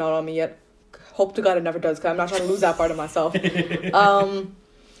hasn't given out on me yet. Hope to God it never does, because I'm not trying to lose that part of myself.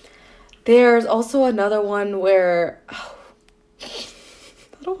 There's also another one where I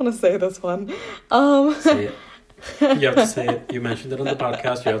don't want to say this one. Say it. You have to say it. You mentioned it on the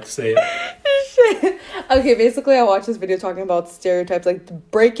podcast. You have to say it. Shit. Okay, basically I watched this video talking about stereotypes,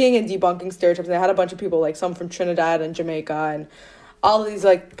 like breaking and debunking stereotypes. And I had a bunch of people, like some from Trinidad and Jamaica and all of these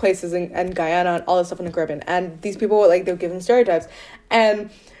like places and Guyana and all this stuff in the Caribbean. And these people were like, they were giving stereotypes.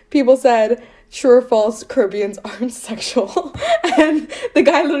 And people said, true or false, Caribbeans aren't sexual. And the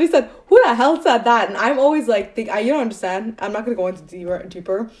guy literally said, who the hell said that? And I'm always like, you don't understand. I'm not going to go into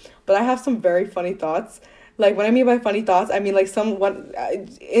deeper, but I have some very funny thoughts. Like, when I mean by funny thoughts, I mean like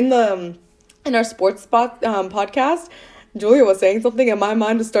in our sports spot podcast, Julia was saying something and my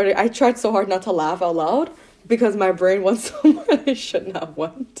mind just started. I tried so hard not to laugh out loud because my brain went somewhere I shouldn't have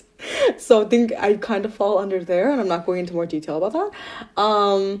went. So I think I kind of fall under there, and I'm not going into more detail about that.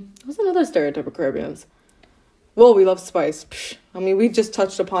 What's another stereotype of Caribbeans? Well, we love spice. Psh, I mean, we just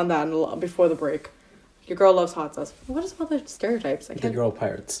touched upon that before the break. Your girl loves hot sauce. What are some other stereotypes? They're all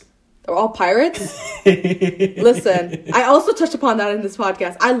pirates. They're all pirates? Listen, I also touched upon that in this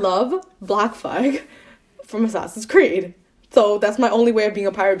podcast. I love Black Flag from Assassin's Creed. So that's my only way of being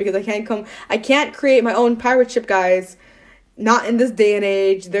a pirate, because I can't create my own pirate ship, guys. Not in this day and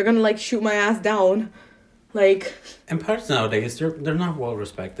age. They're gonna like shoot my ass down. Like, and pirates nowadays, they're not well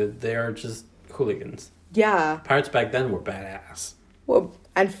respected. They are just hooligans. Yeah. Pirates back then were badass. Well,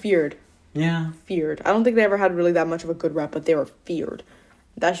 and feared. Yeah. Feared. I don't think they ever had really that much of a good rep, but they were feared.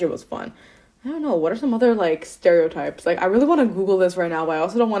 That shit was fun. I don't know. What are some other, like, stereotypes? Like, I really want to Google this right now, but I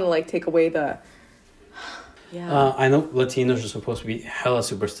also don't want to, like, take away the... Yeah. I know Latinos are supposed to be hella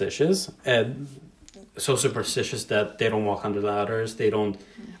superstitious. And so superstitious that they don't walk under ladders. They don't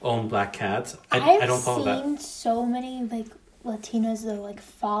own black cats. I don't follow that. I've seen so many, like, Latinos, though, like,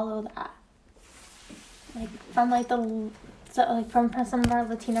 follow that. Like, from, like, from some of our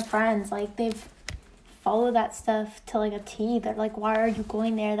Latina friends. Like, they've... follow that stuff to like a T. They're like, why are you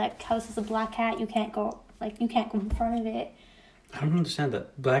going there? That house is a black cat. You can't go in front of it. I don't understand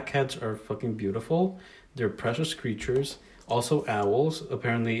that. Black cats are fucking beautiful. They're precious creatures. Also owls.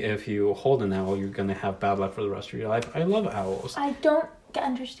 Apparently if you hold an owl, you're gonna have bad luck for the rest of your life. I love owls. I don't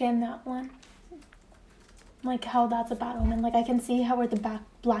understand that one. Like how that's a bad omen. Like I can see how where the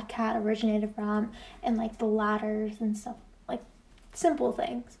black cat originated from, and like the ladders and stuff. Like simple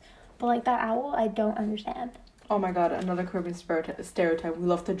things. But, like, that owl, I don't understand. Oh, my God. Another Caribbean stereotype. We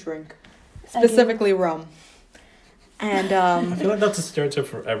love to drink. Specifically rum. And, I feel like that's a stereotype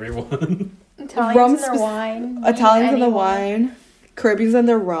for everyone. Italians and their wine. Italians and their wine. Caribbeans and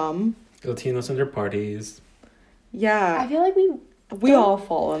their rum. Latinos and their parties. Yeah. I feel like we all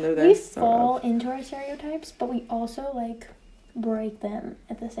fall under this. We fall into our stereotypes, but we also, like, break them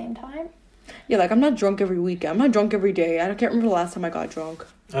at the same time. Yeah, like, I'm not drunk every week. I'm not drunk every day. I can't remember the last time I got drunk.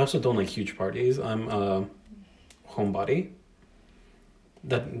 I also don't like huge parties. I'm a homebody.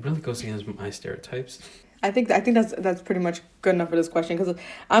 That really goes against my stereotypes. I think that's pretty much good enough for this question, because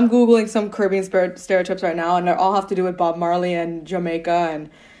I'm googling some Caribbean stereotypes right now, and they all have to do with Bob Marley and Jamaica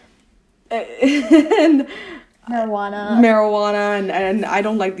and marijuana, and I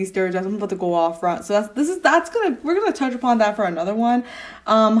don't like these stereotypes. I'm about to go off front, so we're gonna touch upon that for another one.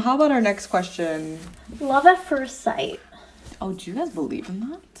 How about our next question? Love at first sight. Oh, do you guys believe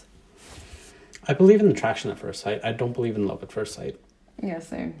in that? I believe in attraction at first sight. I don't believe in love at first sight. Yeah,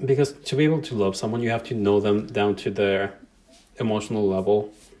 same. Because to be able to love someone, you have to know them down to their emotional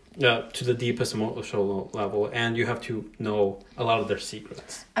level, to the deepest emotional level, and you have to know a lot of their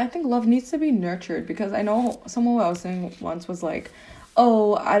secrets. I think love needs to be nurtured, because I know someone I was saying once was like,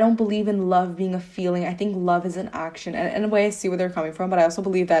 oh, I don't believe in love being a feeling. I think love is an action. And in a way, I see where they're coming from, but I also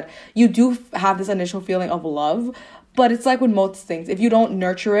believe that you do have this initial feeling of love, but it's like with most things. If you don't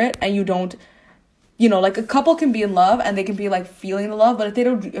nurture it and you don't, like a couple can be in love and they can be like feeling the love, but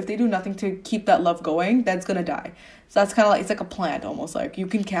if they do nothing to keep that love going, that's gonna die. So that's kind of like, it's like a plant almost. Like you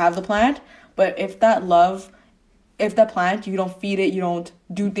can have the plant, but if that plant, you don't feed it, you don't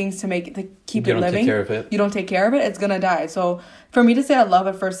do things to keep it living, you don't take care of it, it's gonna die. So for me to say that love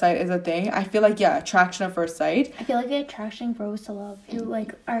at first sight is a thing, I feel like, yeah, attraction at first sight. I feel like the attraction grows to love. If you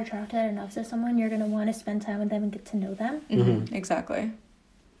like are attracted enough to someone, you're gonna want to spend time with them and get to know them. Mm-hmm. Exactly.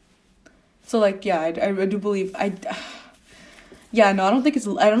 So like, yeah, I do believe yeah, no, I don't think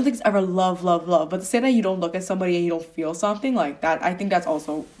it's ever love, but to say that you don't look at somebody and you don't feel something like that, I think that's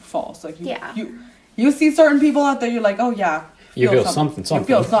also false. Like you see certain people out there, you're like, oh yeah, you feel something. You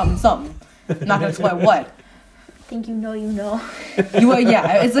feel something. Not gonna explain what. I think you know.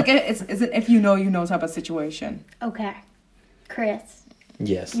 Yeah, it's like it's if you know type of situation. Okay, Chris.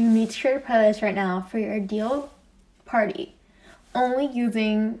 Yes. You need to share your playlist right now for your ideal party, only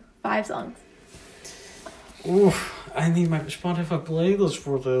using 5 songs. Oof, I need my Spotify playlist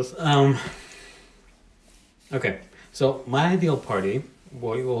for this. Okay, so my ideal party,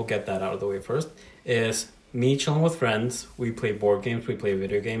 we will get that out of the way first, is me chilling with friends. We play board games, we play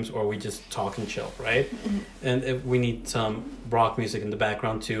video games, or we just talk and chill, right? Mm-hmm. And if we need some rock music in the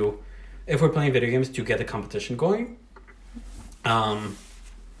background if we're playing video games, to get the competition going. Damn,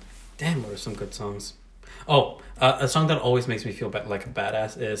 what are some good songs? Oh, a song that always makes me feel like a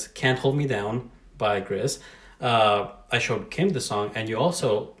badass is Can't Hold Me Down by Grizz. I showed Kim the song, and you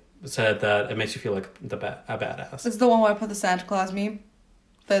also said that it makes you feel like a badass. It's the one where I put the Santa Claus meme?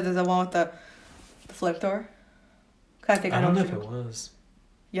 The one with the flamethrower? I don't know if it was.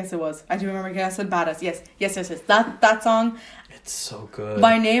 Yes, it was. I do remember. I said badass. Yes. That song. It's so good.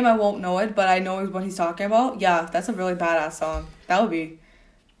 By name, I won't know it, but I know what he's talking about. Yeah, that's a really badass song. That would be...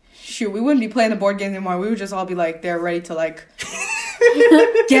 Shoot, we wouldn't be playing the board games anymore. We would just all be like, they're ready to like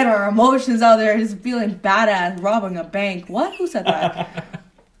get our emotions out there and just feeling badass, robbing a bank. What? Who said that?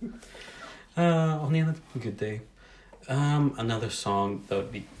 Only on a good day. Another song that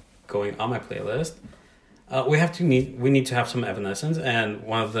would be going on my playlist. We need to have some Evanescence, and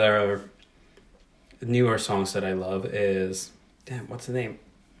one of their newer songs that I love is, damn, what's the name?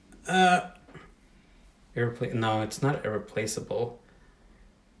 No, it's not Irreplaceable.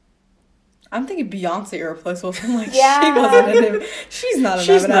 I'm thinking Beyonce Irreplaceable. I'm like, yeah. She's not an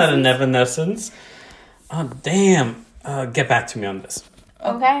Evanescence. She's not an Evanescence. Oh, damn. Get back to me on this.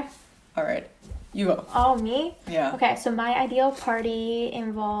 Okay. All right. You go. Oh, me? Yeah. Okay, so my ideal party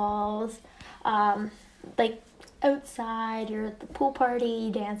involves, like, outside, you're at the pool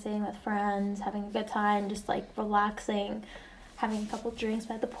party, dancing with friends, having a good time, just, like, relaxing, having a couple drinks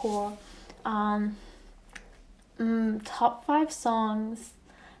by the pool. Top 5 songs.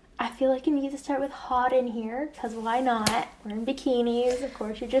 I feel like you need to start with Hot in Here, because why not? We're in bikinis. Of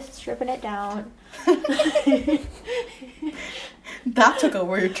course, you're just stripping it down. That took a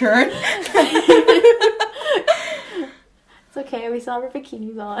weird turn. It's okay. We still have our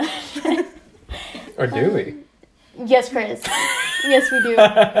bikinis on. Or do we? Yes, Chris. Yes, we do.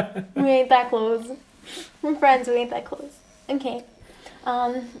 We ain't that close. We're friends. We ain't that close. Okay.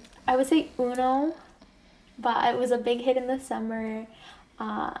 I would say Uno, but it was a big hit in the summer.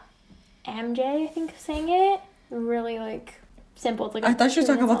 MJ, I think, sang it. Really, like, simple. It's like I thought you were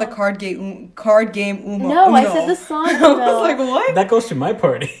talking about the card game Uno. No, Uno. I said the song. I was like, what? That goes to my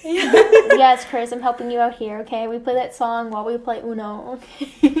party. Yes, Chris, I'm helping you out here, okay? We play that song while we play Uno.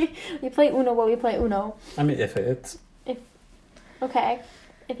 We play Uno while we play Uno. I mean, if it's... Okay,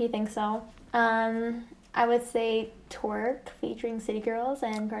 if you think so. I would say Twerk featuring City Girls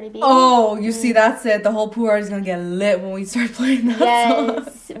and Cardi B. Oh, you see, that's it. The whole pool party is gonna get lit when we start playing that song.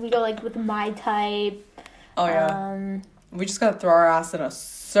 Yes, we go like with My Type. Oh yeah. We just gotta throw our ass in a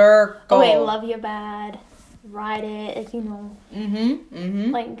circle. Oh wait, Love You Bad. Ride It, like, you know.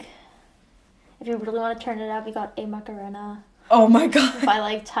 Like, if you really want to turn it up, you got A Macarena Oh my god. by,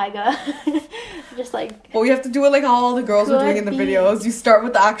 like, Tyga. Just, like... Well, you have to do it like how all the girls are doing in the videos. You start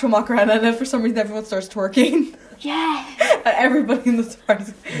with the actual Macarena, and then for some reason everyone starts twerking. Yeah. And everybody in the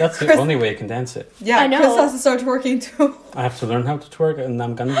party. That's the only way you can dance it. Yeah, I know. Chris has to start twerking too. I have to learn how to twerk, and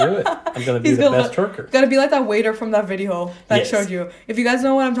I'm gonna do it. I'm gonna be the best twerker. Gotta be like that waiter from that video that Yes. showed you. If you guys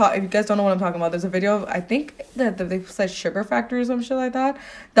know what I'm talking, if you guys don't know what I'm talking about, there's a video of, I think that they said Sugar Factory or some shit like that.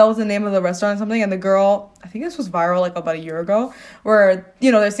 That was the name of the restaurant or something. And the girl, I think this was viral like about a year ago, where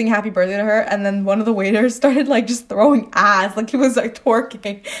they're singing Happy Birthday to her, and then one of the waiters started like just throwing ass, like he was like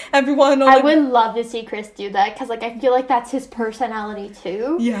twerking. Everyone know. I Like, would love to see Chris do that, because, like, I feel like that's his personality,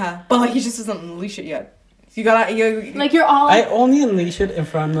 too. yeah, but like he just doesn't unleash it yet. You gotta Like, you're all, I like, only unleash it in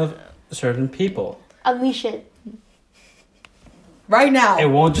front of certain people. unleash it. right now. It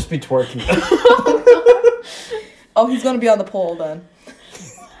won't just be twerking. Oh, he's gonna be on the pole then.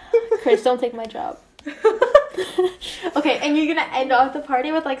 Chris, don't take my job. Okay, and you're gonna end off the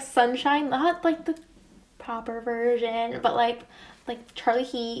party with, like, Sunshine, not, like, the proper version, but, like Charlie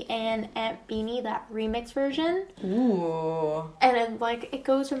Heat and Aunt Beanie, that remix version. Ooh. And then, like, it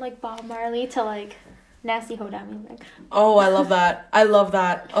goes from, like, Bob Marley to, like, nasty hoedown music. Oh, I love that. I love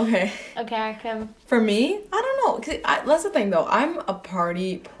that. Okay. Okay, I can. For me, I don't know. 'Cause that's the thing, though. I'm a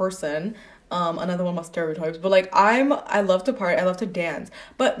party person. Another one of my stereotypes. But, like, I love to party. I love to dance.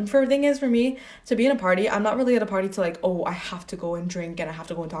 But the thing is, for me, to be in a party, I'm not really at a party to, like, oh, I have to go and drink and I have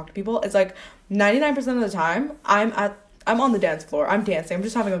to go and talk to people. It's, like, 99% of the time, I'm on the dance floor. I'm dancing. I'm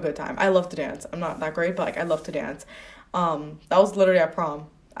just having a good time. I love to dance. I'm not that great, but, like, I love to dance. That was literally at prom.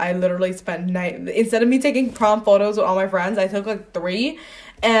 I literally spent instead of me taking prom photos with all my friends, I took like 3,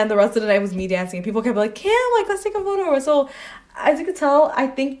 and the rest of the night was me dancing. And people kept like, Kim, like, let's take a photo. So as you can tell, I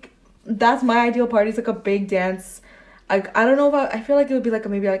think that's my ideal party. It's like a big dance. Like, I don't know about, I feel like it would be like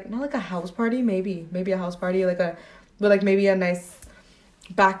maybe like, not like a house party, maybe a house party, but like maybe a nice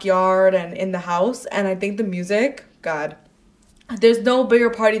backyard and in the house. And I think the music, God, there's no bigger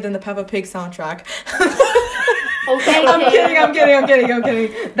party than the Peppa Pig soundtrack. Okay, I'm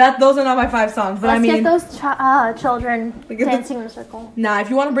kidding. Those are not my 5 songs, but Let's I mean, get those children dancing in a circle. nah, if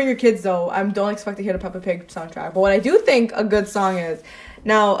you want to bring your kids though, don't expect to hear the Peppa Pig soundtrack. But what I do think a good song is,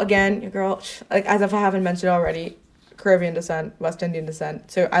 now again, your girl, like, as if I haven't mentioned already, Caribbean descent, West Indian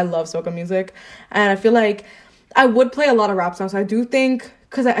descent. So I love soca music, and I feel like I would play a lot of rap songs. I do think,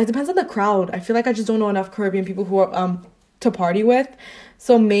 because it depends on the crowd. I feel like I just don't know enough Caribbean people who are to party with.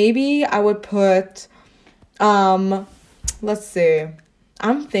 So maybe I would put, let's see,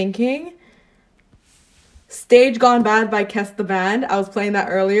 I'm thinking Stage Gone Bad by Kes the Band. I was playing that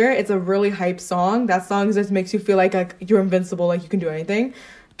earlier. It's a really hype song. That song just makes you feel like you're invincible, like you can do anything.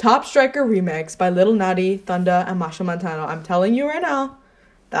 Top Striker Remix by Little Natty, Thunda, and Masha Montano. I'm telling you right now,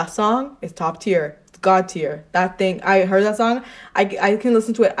 that song is top tier. It's God tier. That thing, I heard that song. I can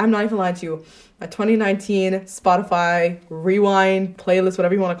listen to it. I'm not even lying to you. My 2019 Spotify Rewind playlist,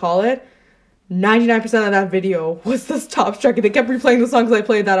 whatever you want to call it, 99% of that video was this Top Striker. They kept replaying the songs I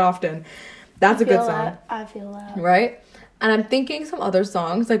played that often. That's a good song. I feel that. Right? And I'm thinking some other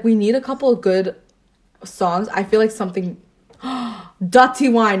songs. Like, we need a couple of good songs. I feel like something... Dirty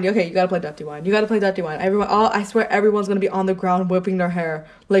Wine. Okay, you gotta play Dirty Wine. I swear everyone's gonna be on the ground whipping their hair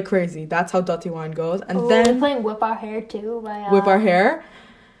like crazy. That's how Dirty Wine goes. And then... we're playing Whip Our Hair, too. By, Whip Our Hair?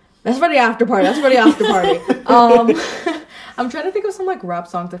 That's for the after party. I'm trying to think of some, like, rap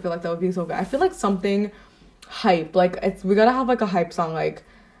songs. I feel like that would be so good. I feel like something hype. Like, we gotta have, like, a hype song. Like,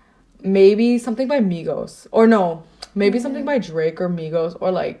 maybe something by Migos. Or no, maybe something by Drake or Migos.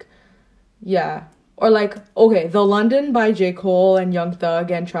 Or, like, yeah. Or, like, okay, The London by J. Cole and Young Thug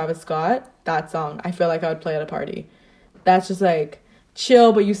and Travis Scott. That song, I feel like I would play at a party. That's just, like,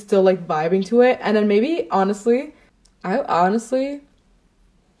 chill, but you still, like, vibing to it. And then maybe,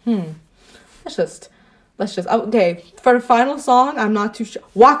 Let's just, okay, for the final song, I'm not too sure.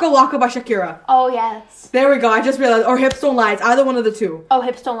 Waka Waka by Shakira. Oh, yes. There we go, I just realized. Or Hips Don't Lie, it's either one of the two. Oh,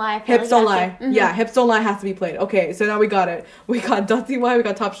 Hips Don't Lie. Hips Don't Lie. Mm-hmm. Yeah, Hips Don't Lie has to be played. Okay, so now we got it. We got Dirty Wine, we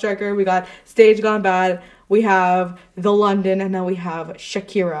got Top Striker, we got Stage Gone Bad, we have The London, and now we have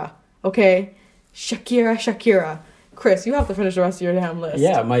Shakira. Okay? Shakira. Chris, you have to finish the rest of your damn list.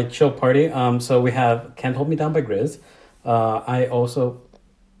 Yeah, my chill party. So we have Can't Hold Me Down by Grizz.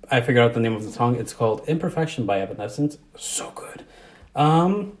 I figured out the name of the song. It's called Imperfection by Evanescence. So good.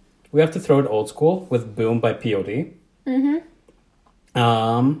 We have to throw it old school with Boom by POD. Mm-hmm.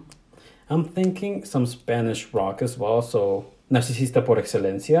 I'm thinking some Spanish rock as well. So Narcisista por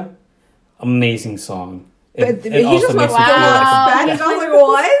Excelencia. Amazing song. It he also just makes went you feel like Spanish. I was like,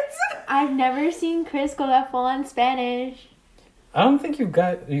 what? I I've never seen Chris go that full on Spanish. I don't think you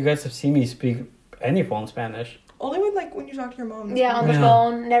guys have seen me speak any full Spanish. Only when you talk to your mom. Yeah, on the Yeah.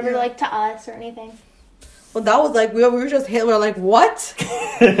 phone. Never like to us or anything. Well, that was like we were just hit. We were like, what?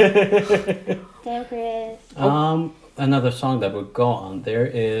 Damn, Chris. Another song that would go on there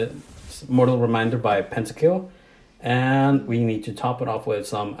is Mortal Reminder by Pentakill. And we need to top it off with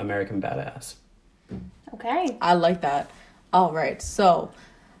some American Badass. Okay. I like that. All right, so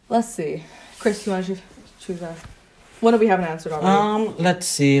let's see. Chris, you want to choose that? What if we haven't answered already? Let's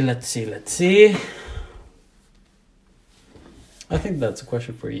see. I think that's a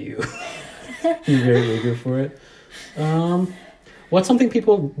question for you. You're very eager for it. What's something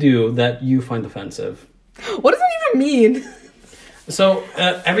people do that you find offensive? What does that even mean? So,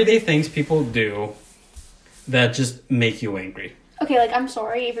 everyday things people do that just make you angry. Okay, like, I'm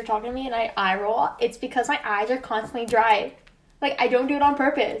sorry if you're talking to me and I eye roll. It's because my eyes are constantly dry. Like, I don't do it on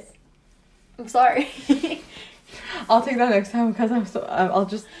purpose. I'm sorry. I'll take that next time because I'll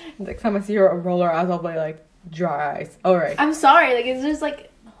just next time I see her roll her eyes, I'll be like dry eyes. All right. I'm sorry. Like, it's just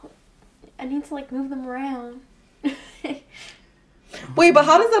like I need to like move them around. Wait, but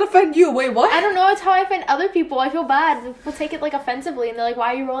how does that offend you? Wait, what? I don't know. It's how I offend other people. I feel bad. People take it like offensively, and they're like, "Why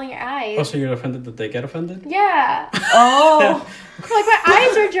are you rolling your eyes?" Oh, so you're offended that they get offended? Yeah. Oh. Like, my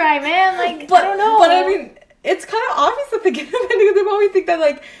eyes are dry, man. Like, But I don't know. But I mean, it's kind of obvious that they get offended because they probably think that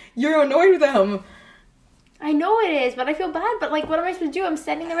like you're annoyed with them. I know it is, but I feel bad. But like, what am I supposed to do? I'm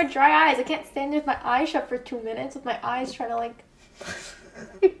standing there with dry eyes. I can't stand there with my eyes shut for 2 minutes with my eyes trying to like.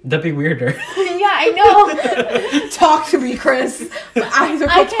 That'd be weirder. Yeah, I know. Talk to me, Chris. My eyes are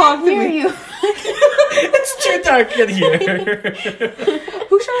I closed. Talk can't to hear me. you. It's too dark in here.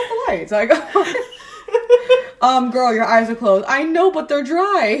 Who shut off the lights? Like, girl, your eyes are closed. I know, but they're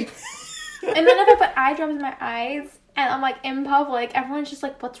dry. And then if I put eye drops in my eyes and I'm like in public, everyone's just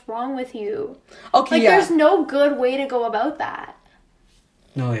like, "What's wrong with you?" Okay, Like, yeah. there's no good way to go about that.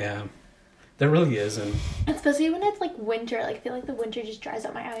 Oh, yeah. There really isn't. Especially when it's like winter. Like, I feel like the winter just dries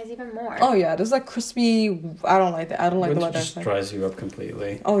out my eyes even more. Oh yeah, there's like crispy. I don't like that. I don't like the Winter weather. just dries you up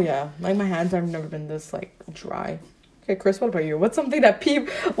completely. Oh yeah, like my hands have never been this like dry. Okay, Chris, what about you? What's something that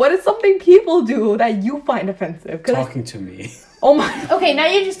What is something people do that you find offensive? Talking to me. Oh my. Okay, now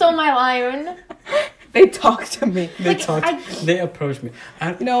you just stole my line. They talk to me. They approach me.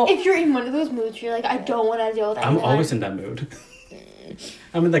 You know. If you're in one of those moods, you're like, I don't want to deal with anyone. I'm always in that mood.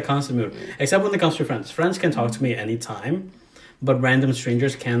 I'm in that constant mood. Except when it comes to friends. Friends can talk to me anytime, but random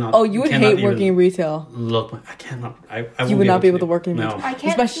strangers cannot. Oh, you would hate working in retail. Look, I cannot. I You would not be able to work in retail. No. I can't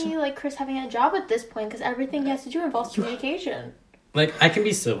Especially- see like Chris having a job at this point because everything he has to do involves communication. Like, I can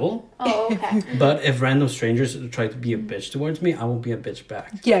be civil, Oh, okay. but if random strangers try to be a bitch towards me, I will be a bitch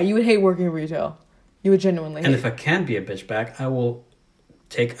back. Yeah, you would hate working in retail. You would genuinely. And hate. if I can't be a bitch back, I will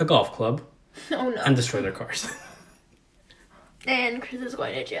take a golf club Oh no. and destroy their cars. And Chris is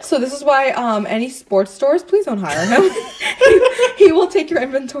going to jail. So this is why any sports stores, please don't hire him. he will take your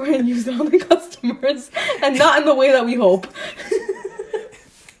inventory and use it on the customers, and not in the way that we hope.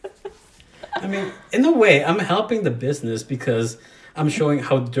 I mean, in a way, I'm helping the business because I'm showing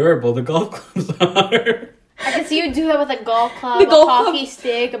how durable the golf clubs are. I can see you do that with a golf club, The golf a hockey club-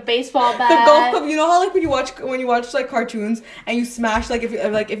 stick, a baseball bat. The golf club, you know how like when you watch like cartoons and you smash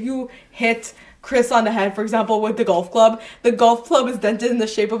if you hit Chris on the head, for example, with the golf club is dented in the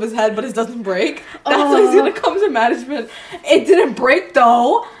shape of his head, but it doesn't break. That's why he's gonna come to management. It didn't break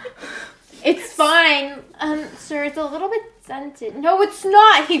though. It's fine. Sir, it's a little bit dented. No, it's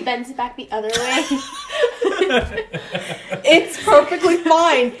not. He bends it back the other way. It's perfectly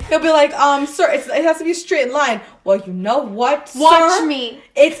fine. He'll be like, sir, it has to be a straight line. Well, you know what, Watch sir? me.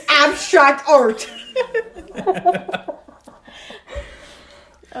 It's abstract art.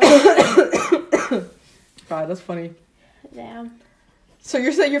 God, that's funny. Damn. So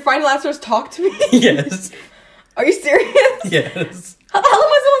you're saying your final answer is talk to me? Yes. Are you serious? Yes. How am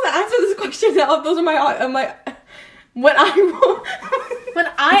I supposed to answer this question now? Those are my when When I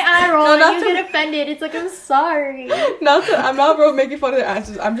eye roll No, and not you to- get offended, it's like, I'm sorry. I'm not bro making fun of their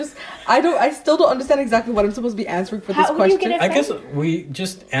answers. I still don't understand exactly what I'm supposed to be answering for this How would you question. get I guess we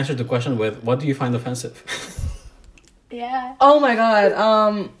just answered the question with, what do you find offensive? Yeah. Oh my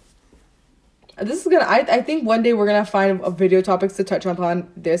god. This is gonna. I think one day we're gonna find a video topics to touch upon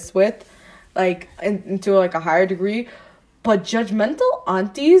this with, like into like a higher degree. But judgmental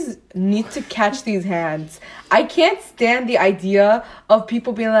aunties need to catch these hands. I can't stand the idea of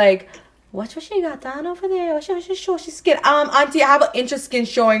people being like, "Watch what she got done over there. Watch she show she's skin." Auntie, I have an inch of skin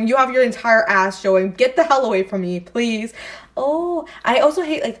showing. You have your entire ass showing. Get the hell away from me, please. Oh, I also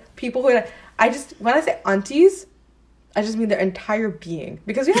hate like people who when I say aunties, I just mean their entire being.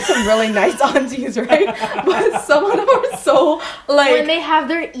 Because we have some really nice aunties, right? But some of them are so, like... When they have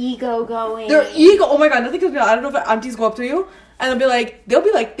their ego going. Their ego, oh my god, nothing comes out. I don't know if aunties go up to you, and they'll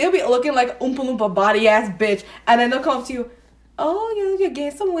be looking like Oompa Loompa body-ass bitch, and then they'll come up to you, oh, you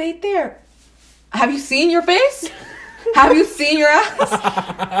gained some weight there. Have you seen your face? Have you seen your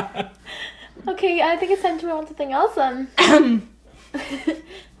ass? Okay, I think it's time to move on to something else then.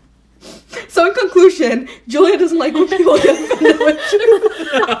 So in conclusion, Julia doesn't like when people get offended with you.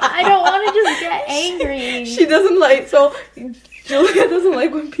 I don't want to just get angry. She doesn't like, so Julia doesn't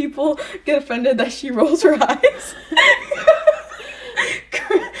like when people get offended that she rolls her eyes.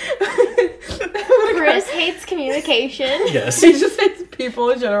 Chris hates communication. Yes. He just hates people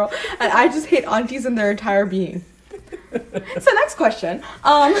in general. And I just hate aunties in their entire being. So next question.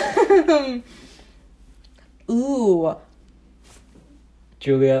 Ooh.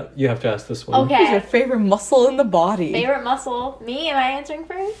 Julia, you have to ask this one. Okay. Who's your favorite muscle in the body? Favorite muscle? Me? Am I answering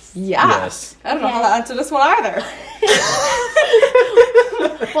first? Yeah. Yes. I don't know how to answer this one either.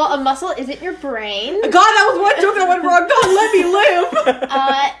 Well, a muscle isn't your brain. God, that was one joke that went wrong. God, let me live.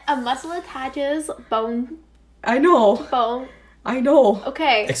 A muscle attaches bone. I know. Bone. I know.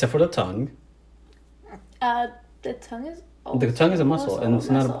 Okay. Except for the tongue. The tongue is. The tongue is a muscle, and it's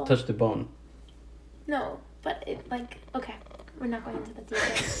muscle. not touch the bone. No, but it okay. We're not going into the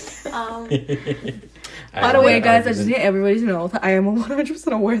details. By the way, guys, I just need everybody to know that I am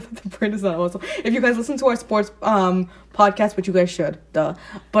 100% aware that the brain is not a muscle. If you guys listen to our sports podcast, which you guys should, duh.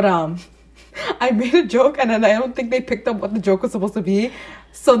 But I made a joke, and then I don't think they picked up what the joke was supposed to be.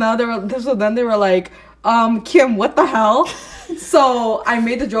 So now then they were like, Kim, what the hell? So I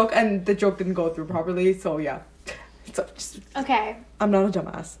made the joke, and the joke didn't go through properly. So yeah. So Okay. I'm not a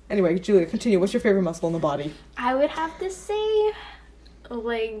dumbass. Anyway, Julia, continue. What's your favorite muscle in the body? I would have to say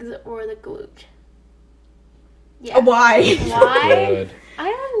legs or the glute. Yeah. Why? Why? Good. I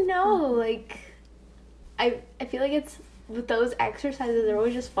don't know. Like, I feel like it's with those exercises. They're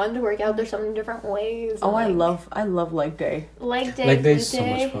always just fun to work out. There's so many different ways. Oh, and, I love leg day. leg day. Leg day is glute so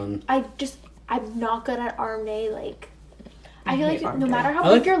much day. fun. I'm not good at arm day. Like, I feel hate like arm no day. matter how I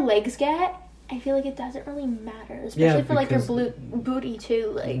big like- your legs get, I feel like it doesn't really matter, especially Yeah, for like your because booty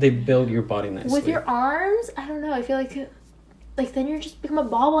too. Like They build your body nicely. with your arms, I don't know. I feel like then you're just become a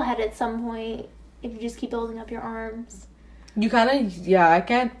bobblehead at some point if you just keep building up your arms. You kind of, yeah, I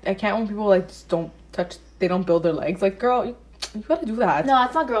can't when people like just they don't build their legs. Like, girl, you gotta do that. No,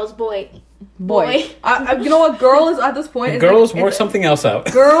 it's not girls, boy. Boy. You know what? Girl is at this point. Is Girls like, work something else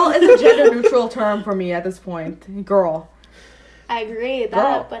out. Girl is a gender neutral term for me at this point. Girl. I agree with Girl.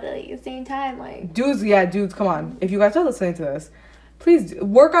 that, but at the same time, like Dudes, come on. If you guys are listening to this, please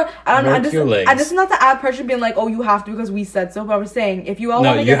work out. I don't know. Work your legs. This is not to add pressure being like, oh, you have to because we said so. But I'm saying, if you all No,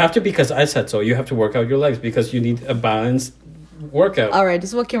 want to you have to because I said so. You have to work out your legs because you need a balanced workout. All right, this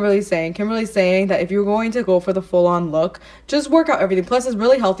is what Kimberly's saying. Kimberly's saying that if you're going to go for the full-on look, just work out everything. Plus, it's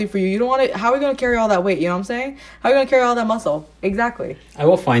really healthy for you. You don't want to... How are you going to carry all that weight? You know what I'm saying? How are you going to carry all that muscle? Exactly. I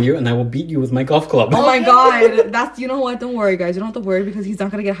will find you and I will beat you with my golf club. Oh my God. That's... You know what? Don't worry, guys. You don't have to worry because he's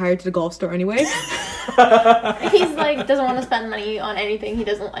not going to get hired to the golf store anyway. he's like doesn't want to spend money on anything he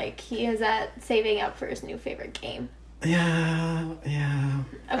doesn't like. He is at saving up for his new favorite game. Yeah.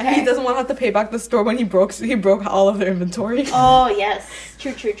 And he doesn't want to have to pay back the store when he broke all of their inventory. Oh yes,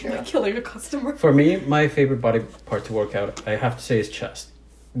 true. Killing a customer. For me, my favorite body part to work out, I have to say, is chest.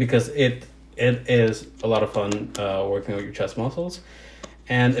 Because it is a lot of fun working out your chest muscles.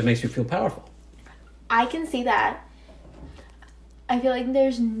 And it makes you feel powerful. I can see that. I feel like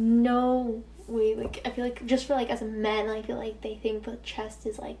there's no way, like, I feel like just for, like, as a man, I feel like they think the chest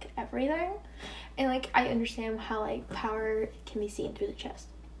is, like, everything. And, like, I understand how, like, power can be seen through the chest.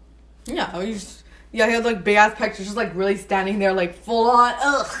 Yeah, he had like big ass pecs, just like really standing there, like full on.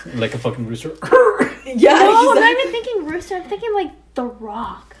 Ugh. Like a fucking rooster. Yeah. No, I'm not even thinking Rooster. I'm thinking, like, The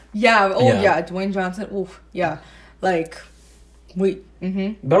Rock. Yeah. Oh Yeah. yeah. Dwayne Johnson. Oof. Yeah. Like, wait.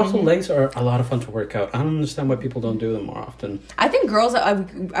 Mm-hmm. But also legs are a lot of fun to work out. I don't understand why people don't do them more often. I think girls. I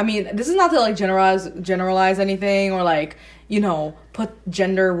mean, this is not to like generalize anything or like, you know, put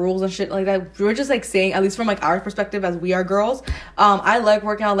gender rules and shit like that. We're just like saying, at least from like our perspective as we are girls, I like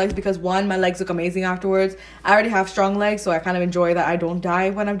working out legs because one, my legs look amazing afterwards. I already have strong legs, so I kind of enjoy that I don't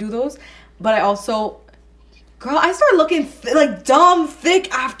die when I do those. But I also, girl, I start looking like dumb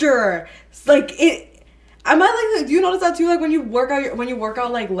thick after. It's like it. Am I like? Do you notice that too? Like when you work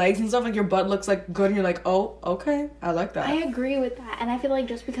out like legs and stuff, like your butt looks like good, and you're like, oh, okay, I like that. I agree with that, and I feel like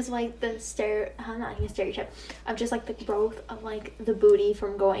just because of like the not even stereotype of just like the growth of like the booty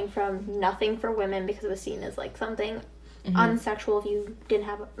from going from nothing for women because it was seen as like something unsexual if you didn't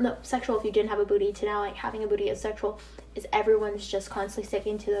have sexual if you didn't have a booty, to now like having a booty is sexual, is everyone's just constantly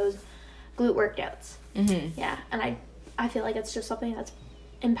sticking to those glute workouts. Yeah, and I feel like it's just something that's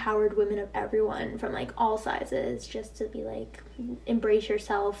empowered women of everyone from like all sizes just to be like, embrace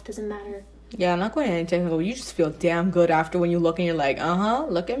yourself, doesn't matter. Yeah, I'm not going any technical. You just feel damn good after when you look and you're like,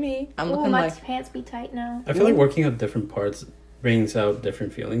 look at me. I'm Ooh, looking my like. pants be tight now. I feel like working out different parts brings out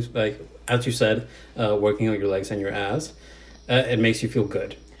different feelings. Like, as you said, working out your legs and your ass, it makes you feel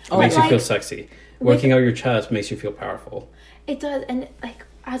good. It makes you feel sexy. Working out your chest makes you feel powerful. It does, and like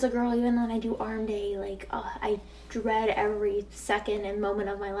as a girl, even when I do arm day, like I dread every second and moment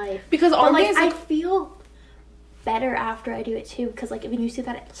of my life. Because arm day is I feel better after I do it too, because like when you see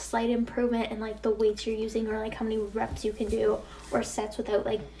that slight improvement in like the weights you're using, or like how many reps you can do, or sets without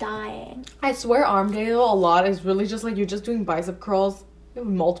like dying. I swear arm day though a lot is really just like you're just doing bicep curls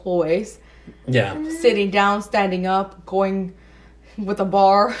in multiple ways. Yeah. Sitting down, standing up, going with a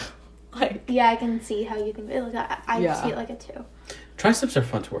bar. Like, yeah, I can see how you can like I see it like it too. Triceps are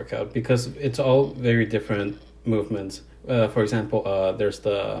fun to work out because it's all very different movements. For example, there's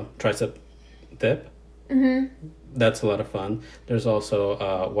the tricep dip. That's a lot of fun. There's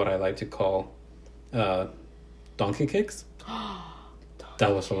also what I like to call donkey kicks.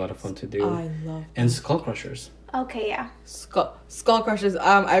 That was a lot of fun to do. I love. And skull crushers. Okay, yeah. Skull crushers.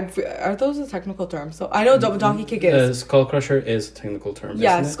 Are those the technical terms? So I know donkey kick is. Skull crusher is a technical term.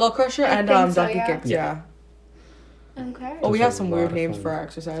 Yeah, isn't it? skull crusher and think so, donkey yeah. kicks. Yeah. Okay. Oh, we Those have are some a weird lot of names fun. for our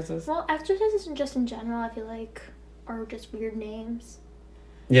exercises. Well, exercises just in general, I feel like, are just weird names.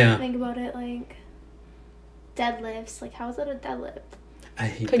 Yeah. Think about it, like deadlifts. Like, how is that a deadlift? I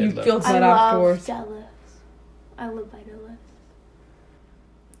hate Can you deadlifts. feel I that love afterwards? deadlifts. I live by deadlifts.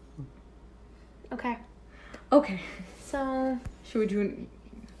 Okay, Okay. so Should we do?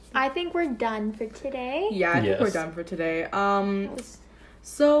 I think we're done for today. Yeah, I think Yes. we're done for today. That was-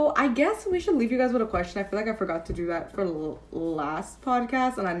 So I guess we should leave you guys with a question. I feel like I forgot to do that for last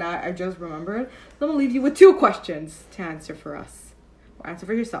podcast, and I just remembered. So I'm gonna leave you with 2 questions to answer for us, or answer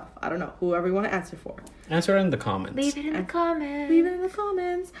for yourself. I don't know, whoever you want to answer for. Answer in the comments. Leave it in the comments. Leave it in the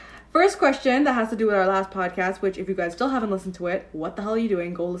comments. First question that has to do with our last podcast, which if you guys still haven't listened to it, what the hell are you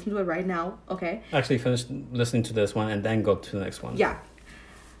doing? Go listen to it right now, okay? Actually, finish listening to this one and then go to the next one. Yeah.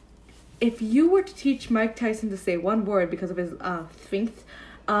 If you were to teach Mike Tyson to say one word because of his strength,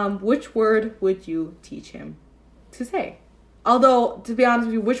 which word would you teach him to say? Although, to be honest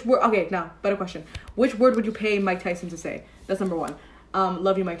with you, which word... Okay, now, better question. Which word would you pay Mike Tyson to say? That's number 1.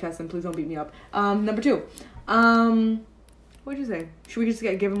 Love you, Mike Tyson. Please don't beat me up. Number 2. What'd you say? Should we just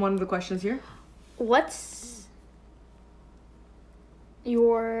give him one of the questions here? What's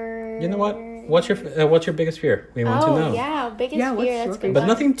your... You know what? What's your biggest fear? We want to know. Oh, yeah. Biggest Yeah, what's fear. your That's biggest- good. But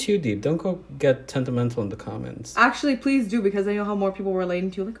nothing too deep. Don't go get sentimental in the comments. Actually, please do, because I know how more people were relating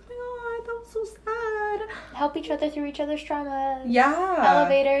to you. Like, oh my god, that was so sad. Help each other through each other's traumas. Yeah.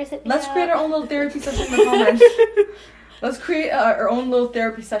 Elevators. hit me Let's up. create our own little therapy session in the comments. Let's create our own little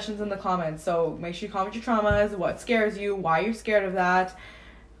therapy sessions in the comments. So make sure you comment your traumas, what scares you, why you're scared of that.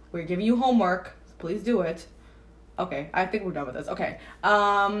 We're giving you homework. So please do it. Okay, I think we're done with this. Okay.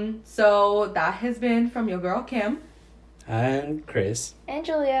 So that has been from your girl Kim, And Chris. And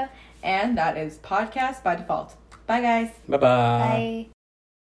Julia. and that is Podcast by Default. Bye guys. Bye-bye. Bye.